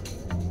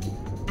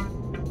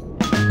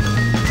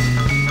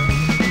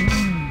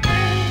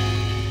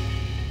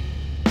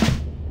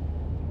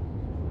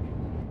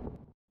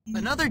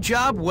 Another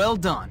job well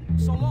done.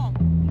 So long.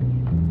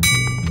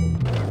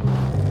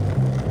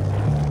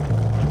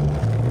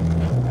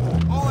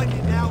 All I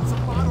need now is a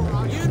bottle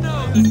rocket. You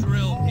know the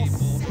drill,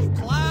 people.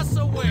 Class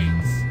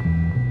awaits.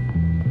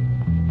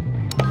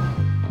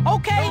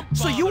 Okay,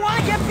 so you want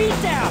to get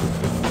beat down?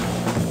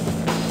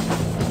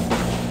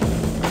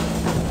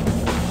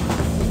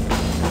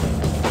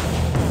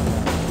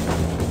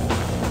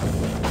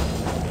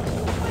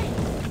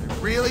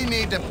 Really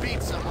need to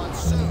beat someone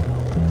soon.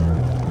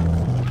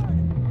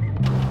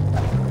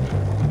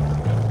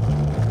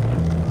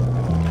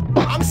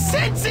 I'm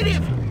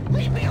sensitive!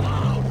 Leave me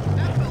alone!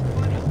 That felt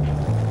funny.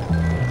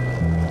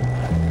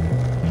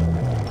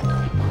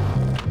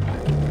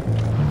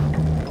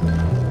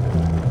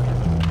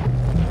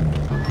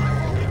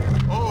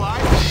 Oh,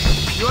 I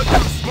see. You're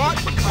too smart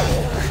for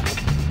class.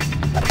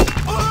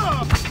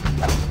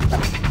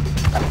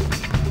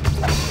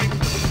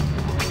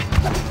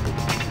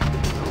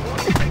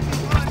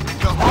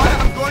 The harder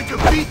I'm going to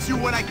beat you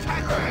when I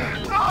catch you.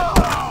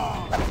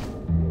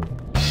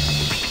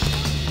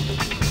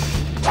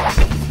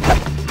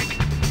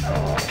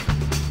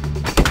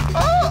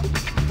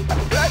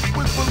 That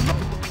was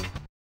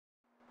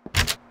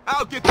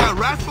I'll get that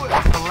rascal.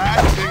 That's the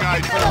last thing I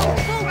do.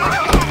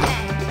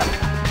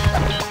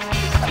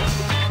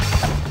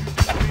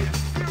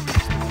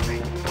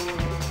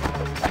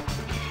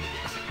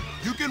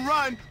 You can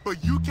run,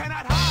 but you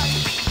cannot hide.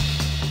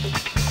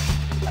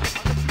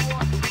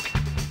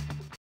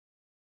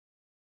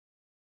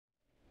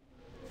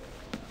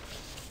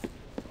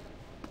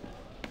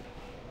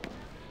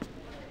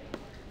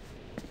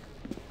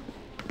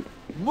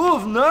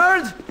 Move,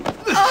 nerd!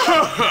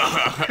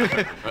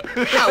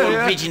 How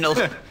original.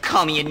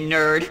 Call me a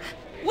nerd.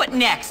 What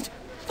next?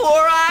 4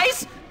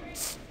 eyes?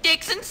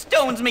 Sticks and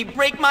stones may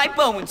break my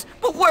bones,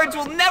 but words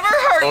will never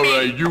hurt me.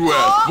 Alright, you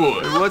ass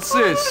boy. What's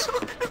this?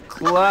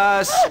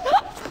 Class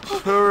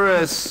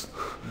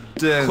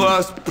president.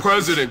 Class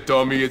president,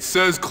 dummy. It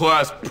says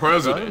class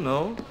president. I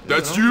know.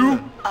 That's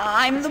you?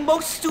 I'm the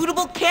most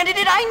suitable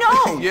candidate I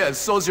know. Yeah,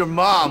 so's your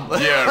mom.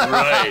 Yeah,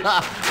 right.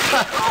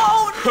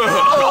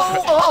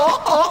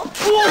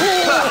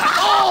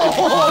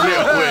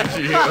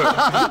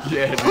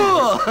 Yeah,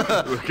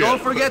 dude.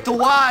 Don't forget to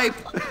wipe.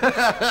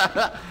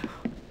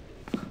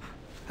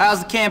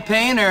 How's the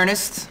campaign,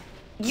 Ernest?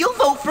 You'll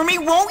vote for me,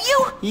 won't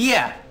you?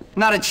 Yeah,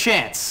 not a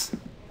chance.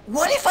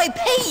 What if I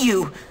pay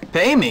you?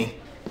 Pay me?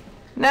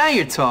 Now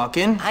you're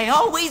talking. I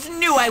always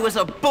knew I was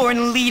a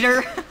born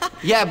leader.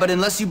 Yeah, but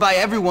unless you buy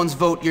everyone's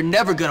vote, you're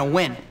never gonna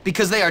win.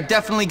 Because they are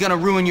definitely gonna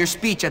ruin your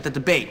speech at the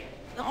debate.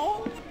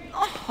 Oh,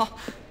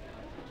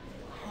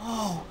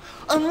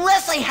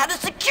 unless I had a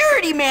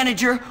security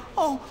manager.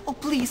 Oh,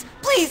 please,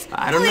 please,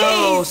 I don't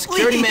know.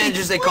 Security please,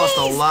 managers, they cost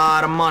a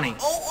lot of money.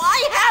 Oh,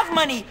 I have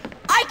money.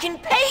 I can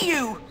pay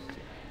you.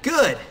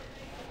 Good.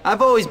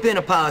 I've always been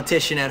a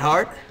politician at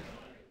heart.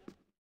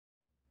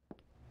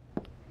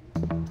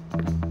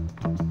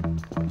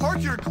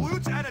 Park your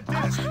glutes at a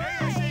desk.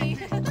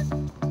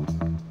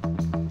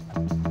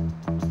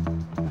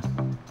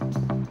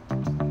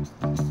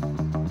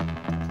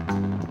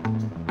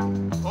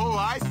 Oh,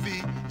 I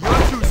see.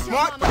 You're too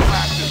smart for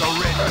classes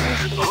already.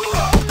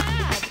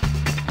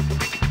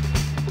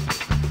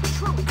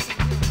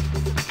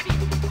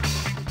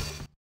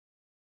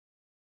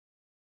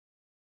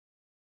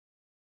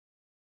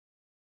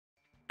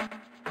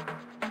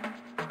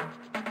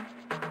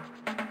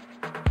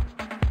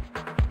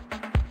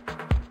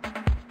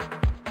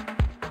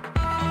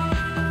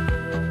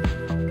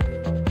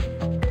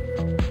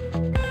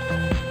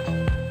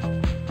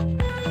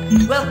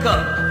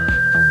 Welcome.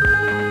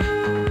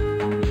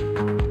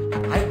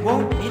 I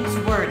won't mince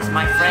words,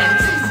 my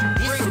friends.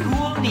 This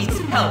school needs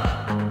help.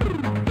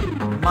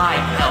 My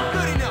help.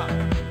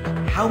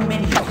 How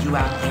many of you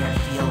out there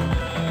feel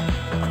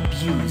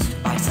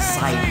abused by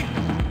society?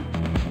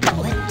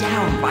 Let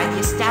down by the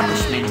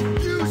establishment?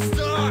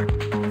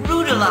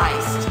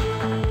 Brutalized?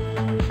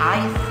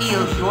 I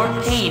feel your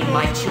pain,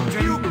 my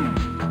children.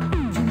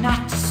 Do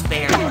not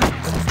despair.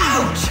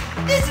 Ouch!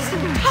 This is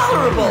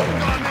intolerable!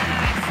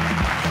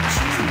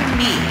 Choosing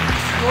me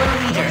as your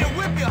leader,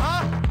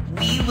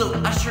 we will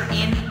usher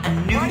in a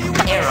new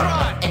era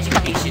of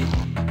education.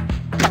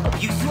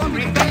 Abusive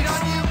prefects,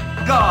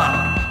 gone.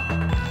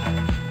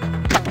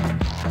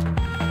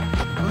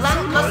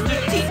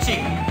 Lackluster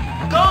teaching,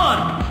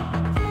 gone.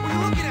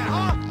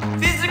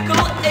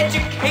 Physical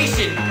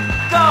education,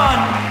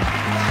 gone.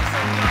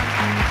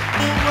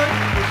 Teamwork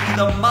will be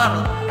the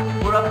model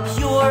for a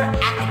pure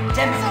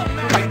academic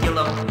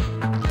curriculum.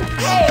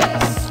 Hey,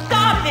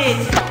 stop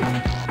it!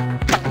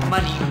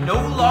 Money no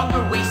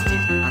longer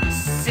wasted on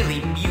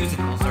silly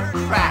musicals or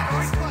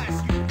crafts.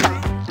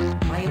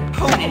 My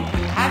opponent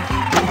would have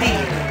you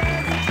believe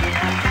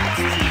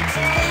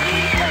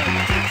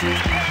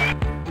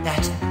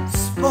that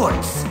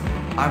sports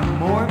are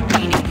more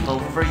meaningful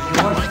for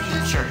your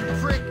future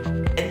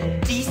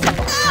than decent.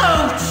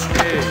 Ouch!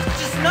 It's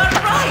just not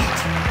right!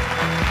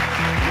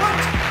 What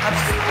have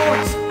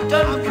sports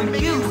done for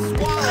you?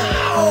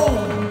 Oh!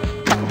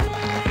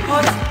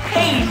 Cause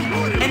pain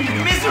and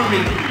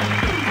misery!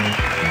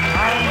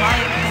 While my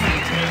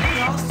opponent may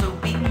also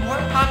be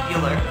more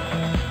popular.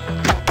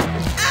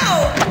 Ow!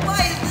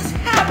 Why is this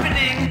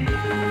happening?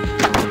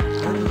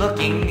 Good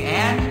looking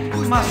and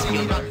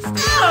muscular.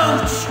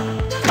 Ouch!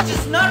 That's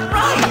just not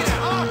right!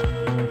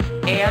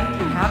 And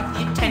have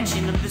the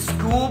attention of the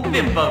school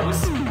bimbos.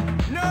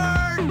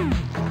 Nerd!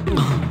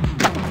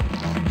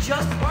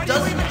 Just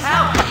doesn't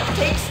have what it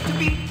takes to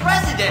be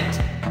president.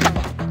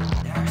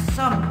 There are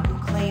some who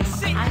claim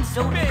I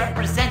don't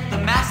represent the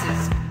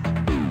masses.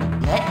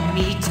 Let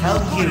me tell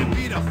you,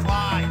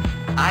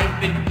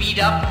 I've been beat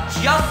up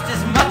just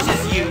as much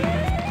as you.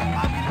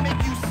 I'm gonna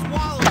make you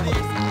swallow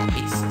this.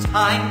 It's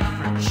time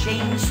for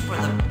change for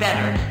the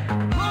better.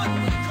 Run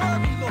when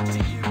Kirby looks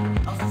at you.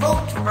 A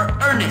vote for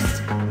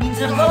Ernest means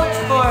a vote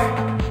for...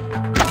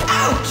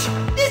 Ouch!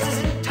 This is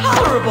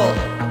intolerable!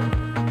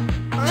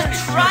 The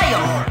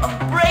triumph of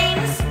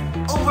brains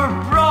over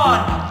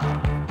brawn.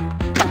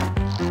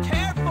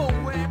 Careful,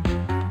 Wimp.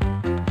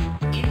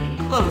 In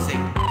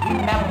closing,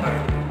 remember,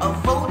 a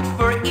vote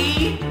for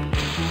E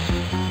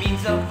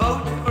means a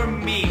vote for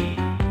me.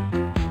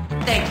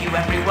 Thank you,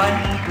 everyone.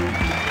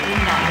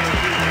 Good night.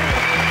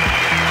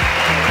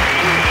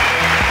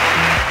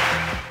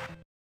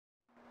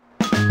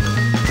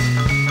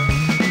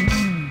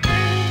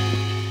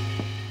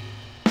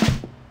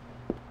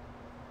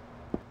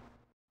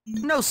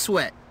 No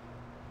sweat.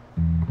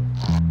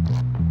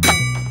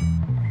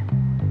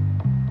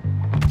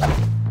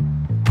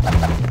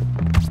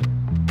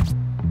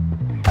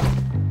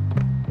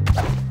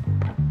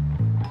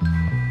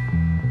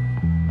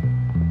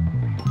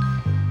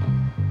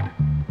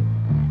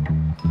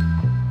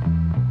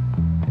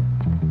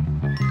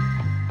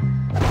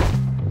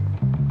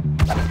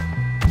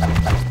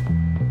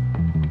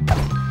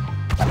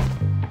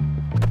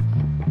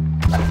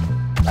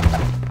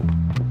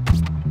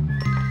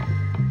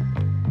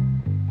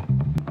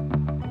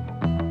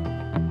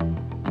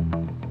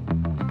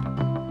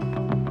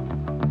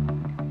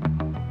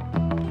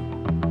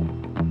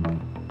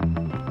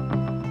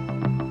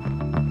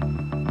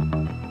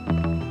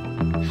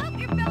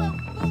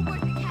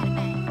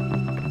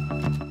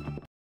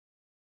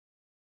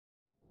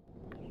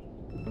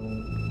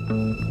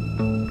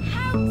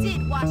 How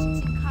did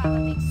Washington Carver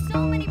make so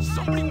many progress?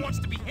 Somebody wants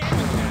to be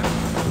handicapped.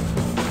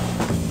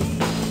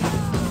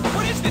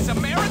 What is this, a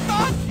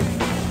marathon?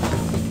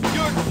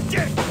 You're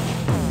dead.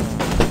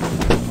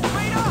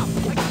 Wait up!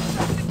 I got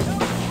something to tell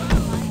you.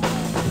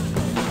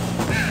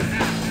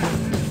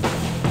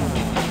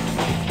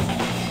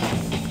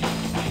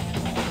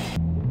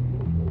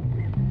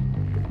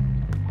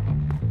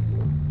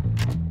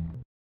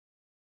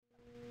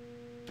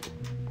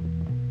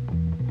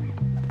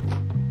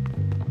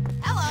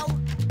 Hello.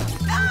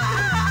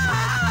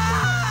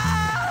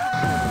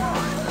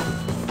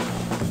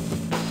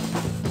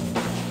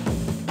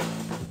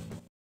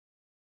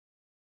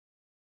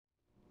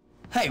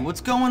 Hey,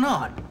 what's going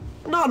on?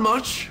 Not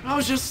much. I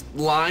was just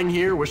lying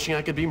here wishing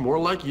I could be more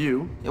like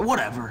you. Yeah,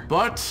 whatever.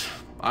 But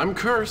I'm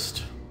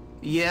cursed.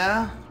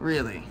 Yeah?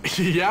 Really?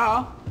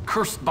 Yeah,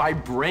 cursed by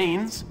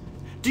brains.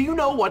 Do you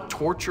know what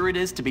torture it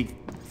is to be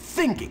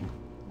thinking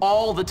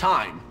all the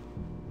time?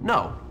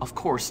 No, of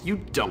course you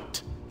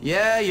don't.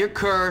 Yeah, you're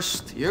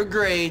cursed. You're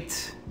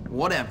great.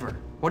 Whatever.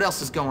 What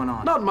else is going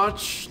on? Not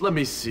much. Let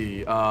me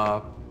see.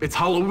 It's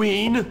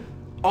Halloween.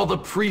 All the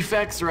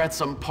prefects are at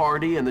some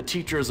party and the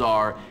teachers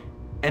are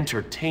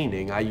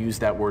entertaining. I use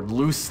that word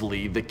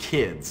loosely, the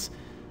kids.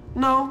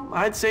 No,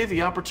 I'd say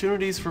the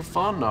opportunities for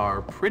fun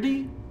are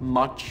pretty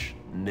much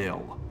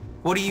nil.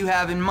 What do you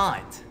have in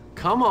mind?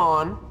 Come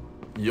on.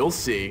 You'll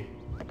see.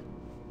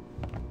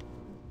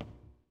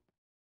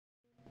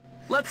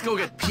 Let's go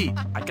get Pete.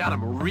 I got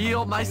him a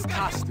real nice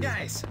costume.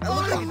 Guys, I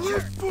look like a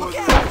jerk. Look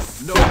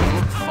out! No, you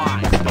look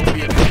fine. Don't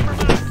be a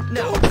jerk.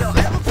 No, I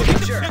look like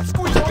a jerk.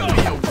 Don't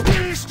be a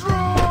Be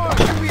strong!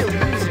 You're real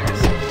losers.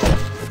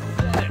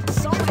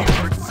 Somebody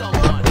hurt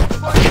someone.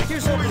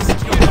 Here's what we do.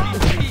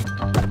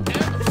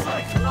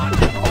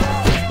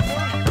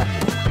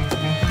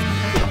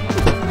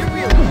 You're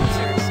real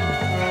losers.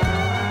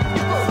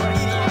 You're both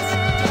idiots.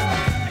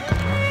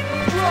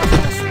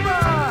 Russell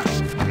smash!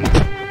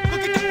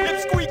 Look at the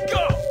pipsqueak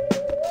go!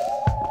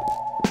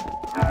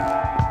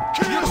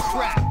 Kill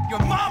crap! Your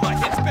mama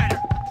hits better!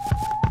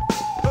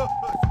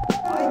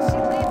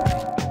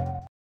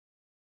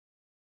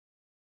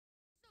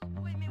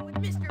 Appointment with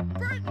Mr.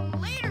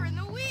 Burton later in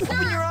the week.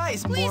 Open your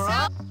eyes, Please moron.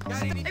 help.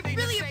 I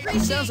really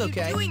appreciate Sounds you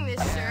okay. doing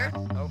this, sir.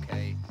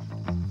 Okay.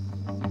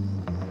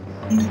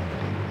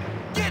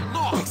 Get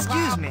lost!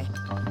 Excuse me.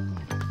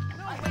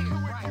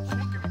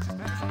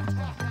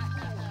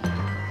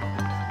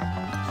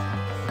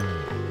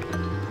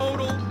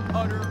 Total,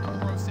 utter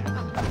grossing.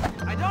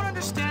 I don't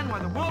understand why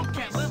the world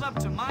can't live up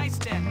to my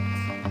standards.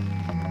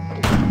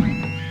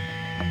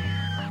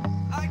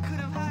 I could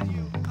have had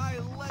you. I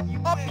let you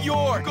Up win.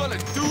 you're gonna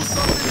do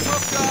something,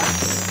 tough guy?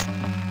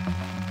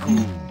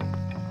 Cool.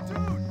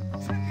 Dude,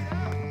 check it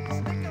out.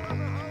 Stick a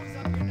rubber hose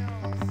up your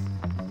nose.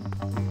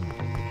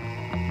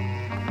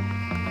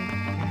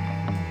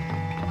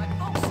 My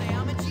folks say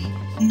I'm a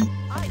genius.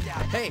 I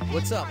doubt it. Hey,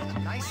 what's up?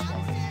 Nice one.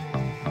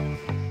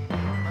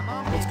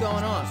 What's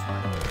going on?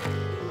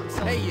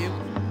 Hey, you.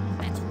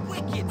 That's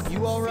wicked.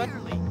 You all right?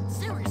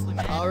 Seriously,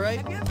 man. All right?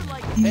 Have you ever,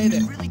 like, Hey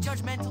there. really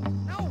judgmental?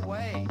 No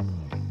way.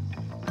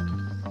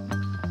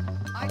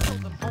 I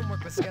told them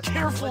homework was scheduled.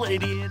 Careful,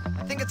 idiot.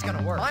 I think it's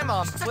gonna work. My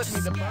mom flipped me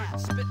the bird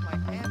and spit in my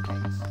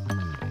pancakes.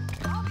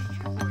 I'll be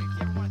here for you if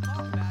you ever want to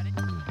talk about it.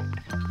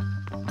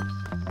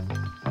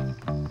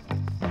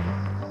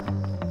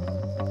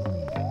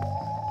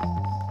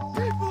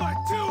 People are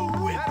too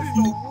wicked. That is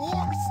the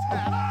worst.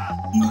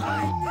 I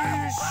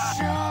need a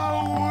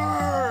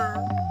shower.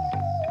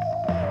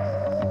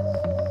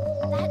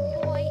 That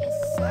boy is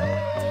so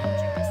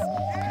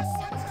dangerous.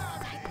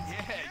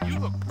 Yeah, you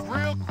look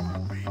real cool,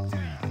 BT.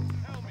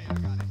 Tell me I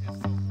gotta hit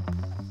so.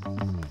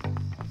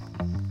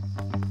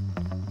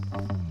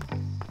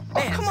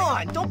 Oh, come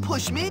on! Don't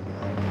push me!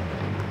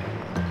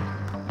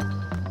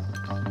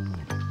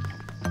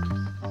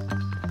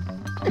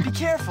 Be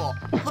careful!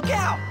 Look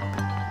out!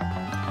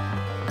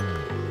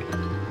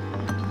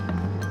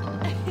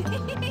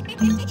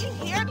 Did you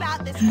hear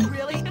about this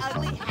really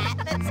ugly hat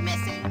that's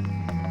missing?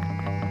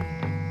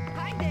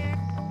 Hi there.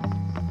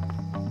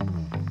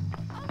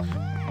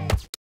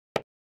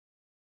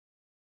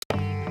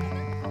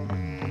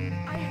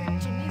 I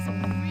heard Jimmy's a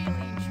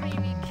really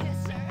dreamy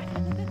kisser.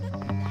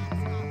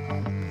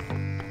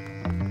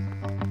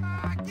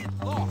 Get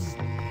lost.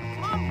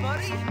 Come on,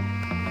 buddy.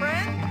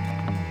 Friend.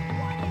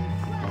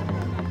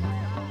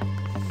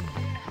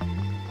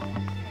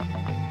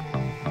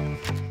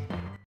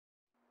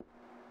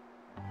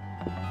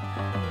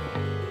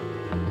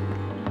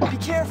 Be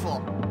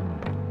careful!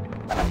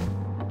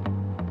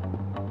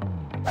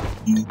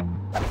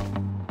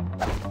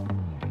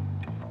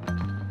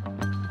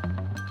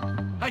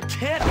 I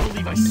can't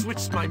believe I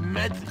switched my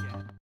meds again.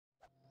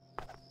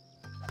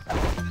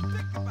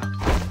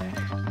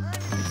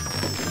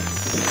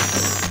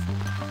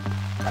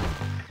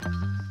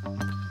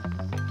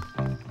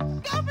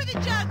 Go for the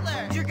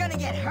juggler! You're gonna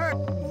get hurt.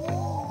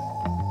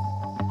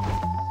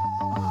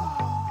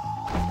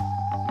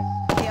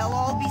 They'll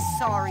all be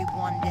sorry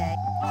one day.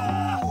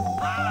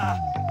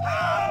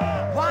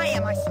 Why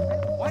am I so...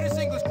 Why does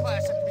English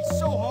class have to be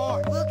so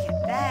hard? Look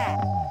at that.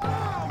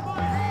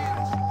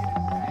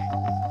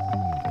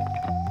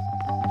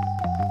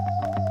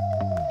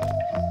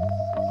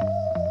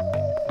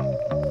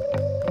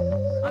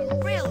 I'm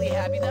really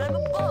happy that I'm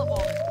above all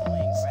this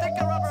bullying. Stick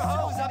a rubber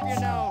hose up your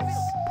nose.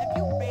 Have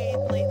you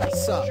bathed lately?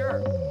 Sup?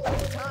 Sure. All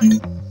the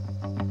time.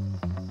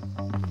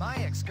 My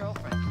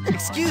ex-girlfriend.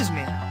 Excuse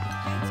me!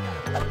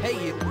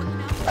 Hey, you.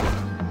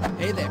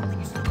 Hey there.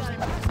 You still got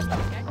impressed me,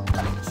 okay?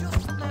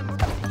 Just remember,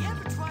 if you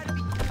ever try to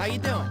be... How you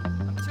doing?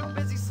 I'm too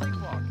busy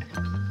sleepwalking.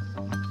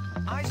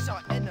 I saw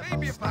Edna.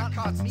 Maybe if I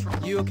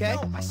concentrate. You okay?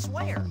 No, I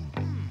swear.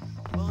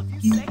 Well,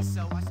 if you say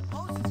so, I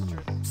suppose it's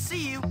true.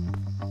 See you.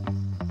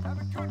 Have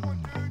a good one,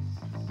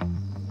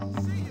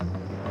 dude. See you.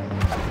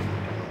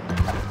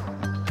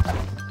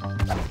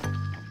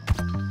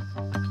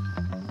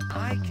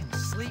 I can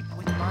sleep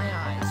with my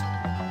eyes.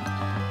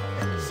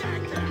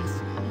 Jackass!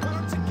 Why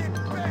don't you get in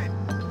bed?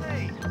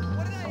 Hey,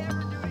 what did I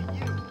ever do to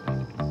you?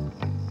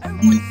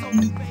 Everyone's so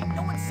fake.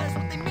 No one says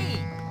what they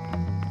mean.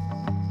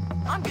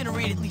 I'm gonna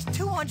read at least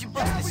 200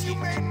 books this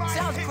year.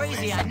 Sounds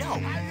crazy, I know,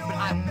 but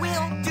I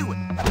will do it.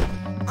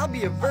 I'll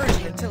be a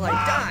virgin until I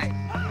die.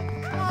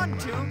 Come on,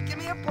 dude, give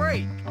me a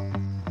break.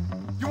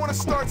 You want to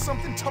start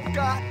something, tough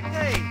guy?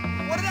 Hey,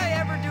 what did I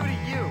ever do to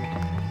you?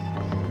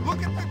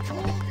 Look at the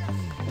cool guy.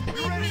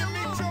 You ready to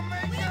meet your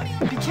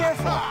maker? Be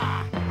careful!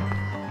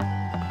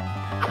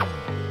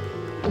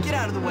 Get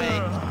out of the way.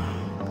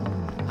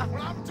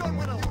 When I'm done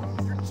with you,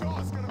 your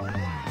jaw's gonna be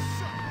wide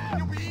shut.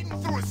 You'll be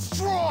eaten through a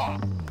straw.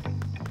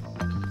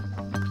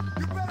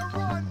 You better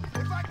run.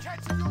 If I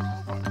catch you, you're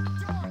over.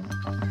 Done.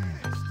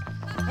 Finished.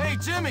 Hey,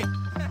 Jimmy!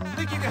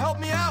 Think you can help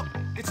me out?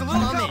 It's a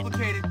little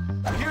complicated.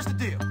 Here's the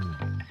deal.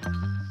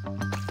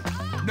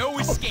 No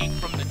escape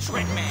from the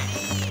Trick Man.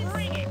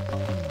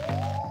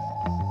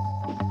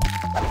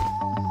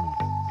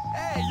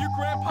 Hey, your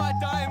grandpa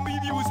die and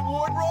leave you his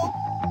wardrobe?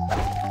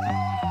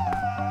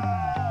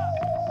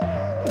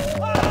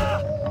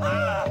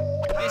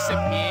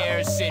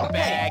 Disappear, sit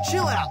back.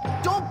 Chill out.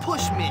 Don't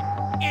push me.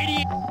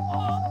 Idiot.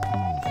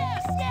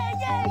 Yes,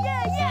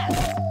 yes.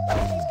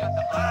 She's got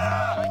the I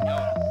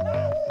know.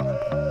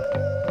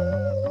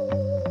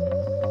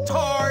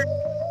 Tard!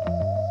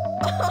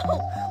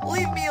 Oh,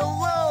 leave me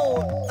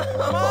alone.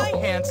 Am I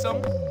handsome?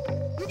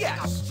 You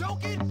think I'm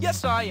joking?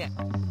 Yes, I am.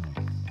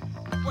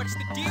 What's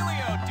the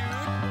dealio, dude?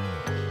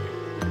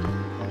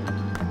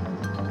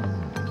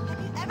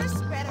 Have you ever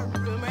spread a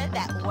rumor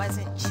that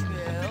wasn't true?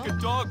 Think a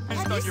dog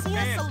pissed Have on you your seen a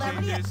pants,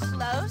 celebrity up Davis.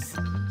 close?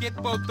 Get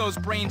both those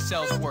brain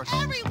cells working.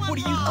 Everyone What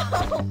do you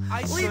wrong.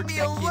 I Leave searched me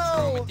that kid's room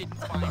alone. and didn't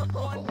find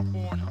one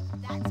porno.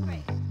 That's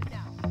great. No,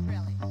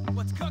 really.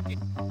 What's cooking?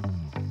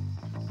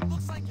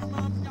 Looks like your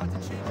mom forgot to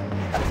change her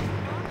pants.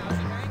 How's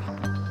it hanging?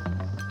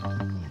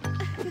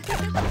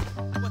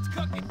 What's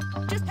cooking?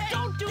 Just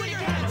don't do it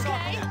again,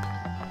 okay?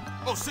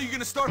 Oh, so you're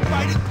gonna start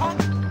fighting,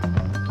 punk?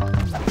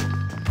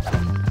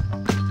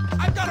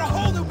 I've got a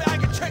whole new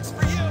bag of tricks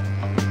for you!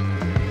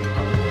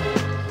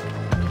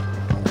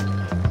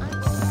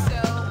 I'm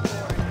so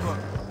bored. Look,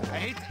 I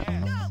hate to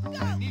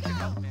ask. I need your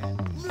help, man.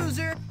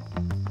 Loser.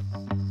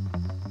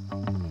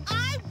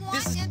 I want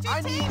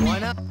I need entertainment.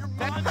 one up.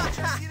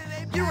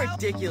 You're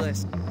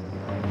ridiculous.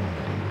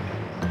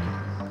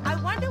 I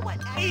wonder what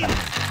everyone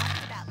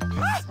talked about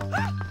this.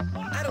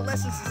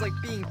 Adolescence is like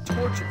being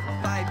tortured for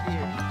 5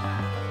 years.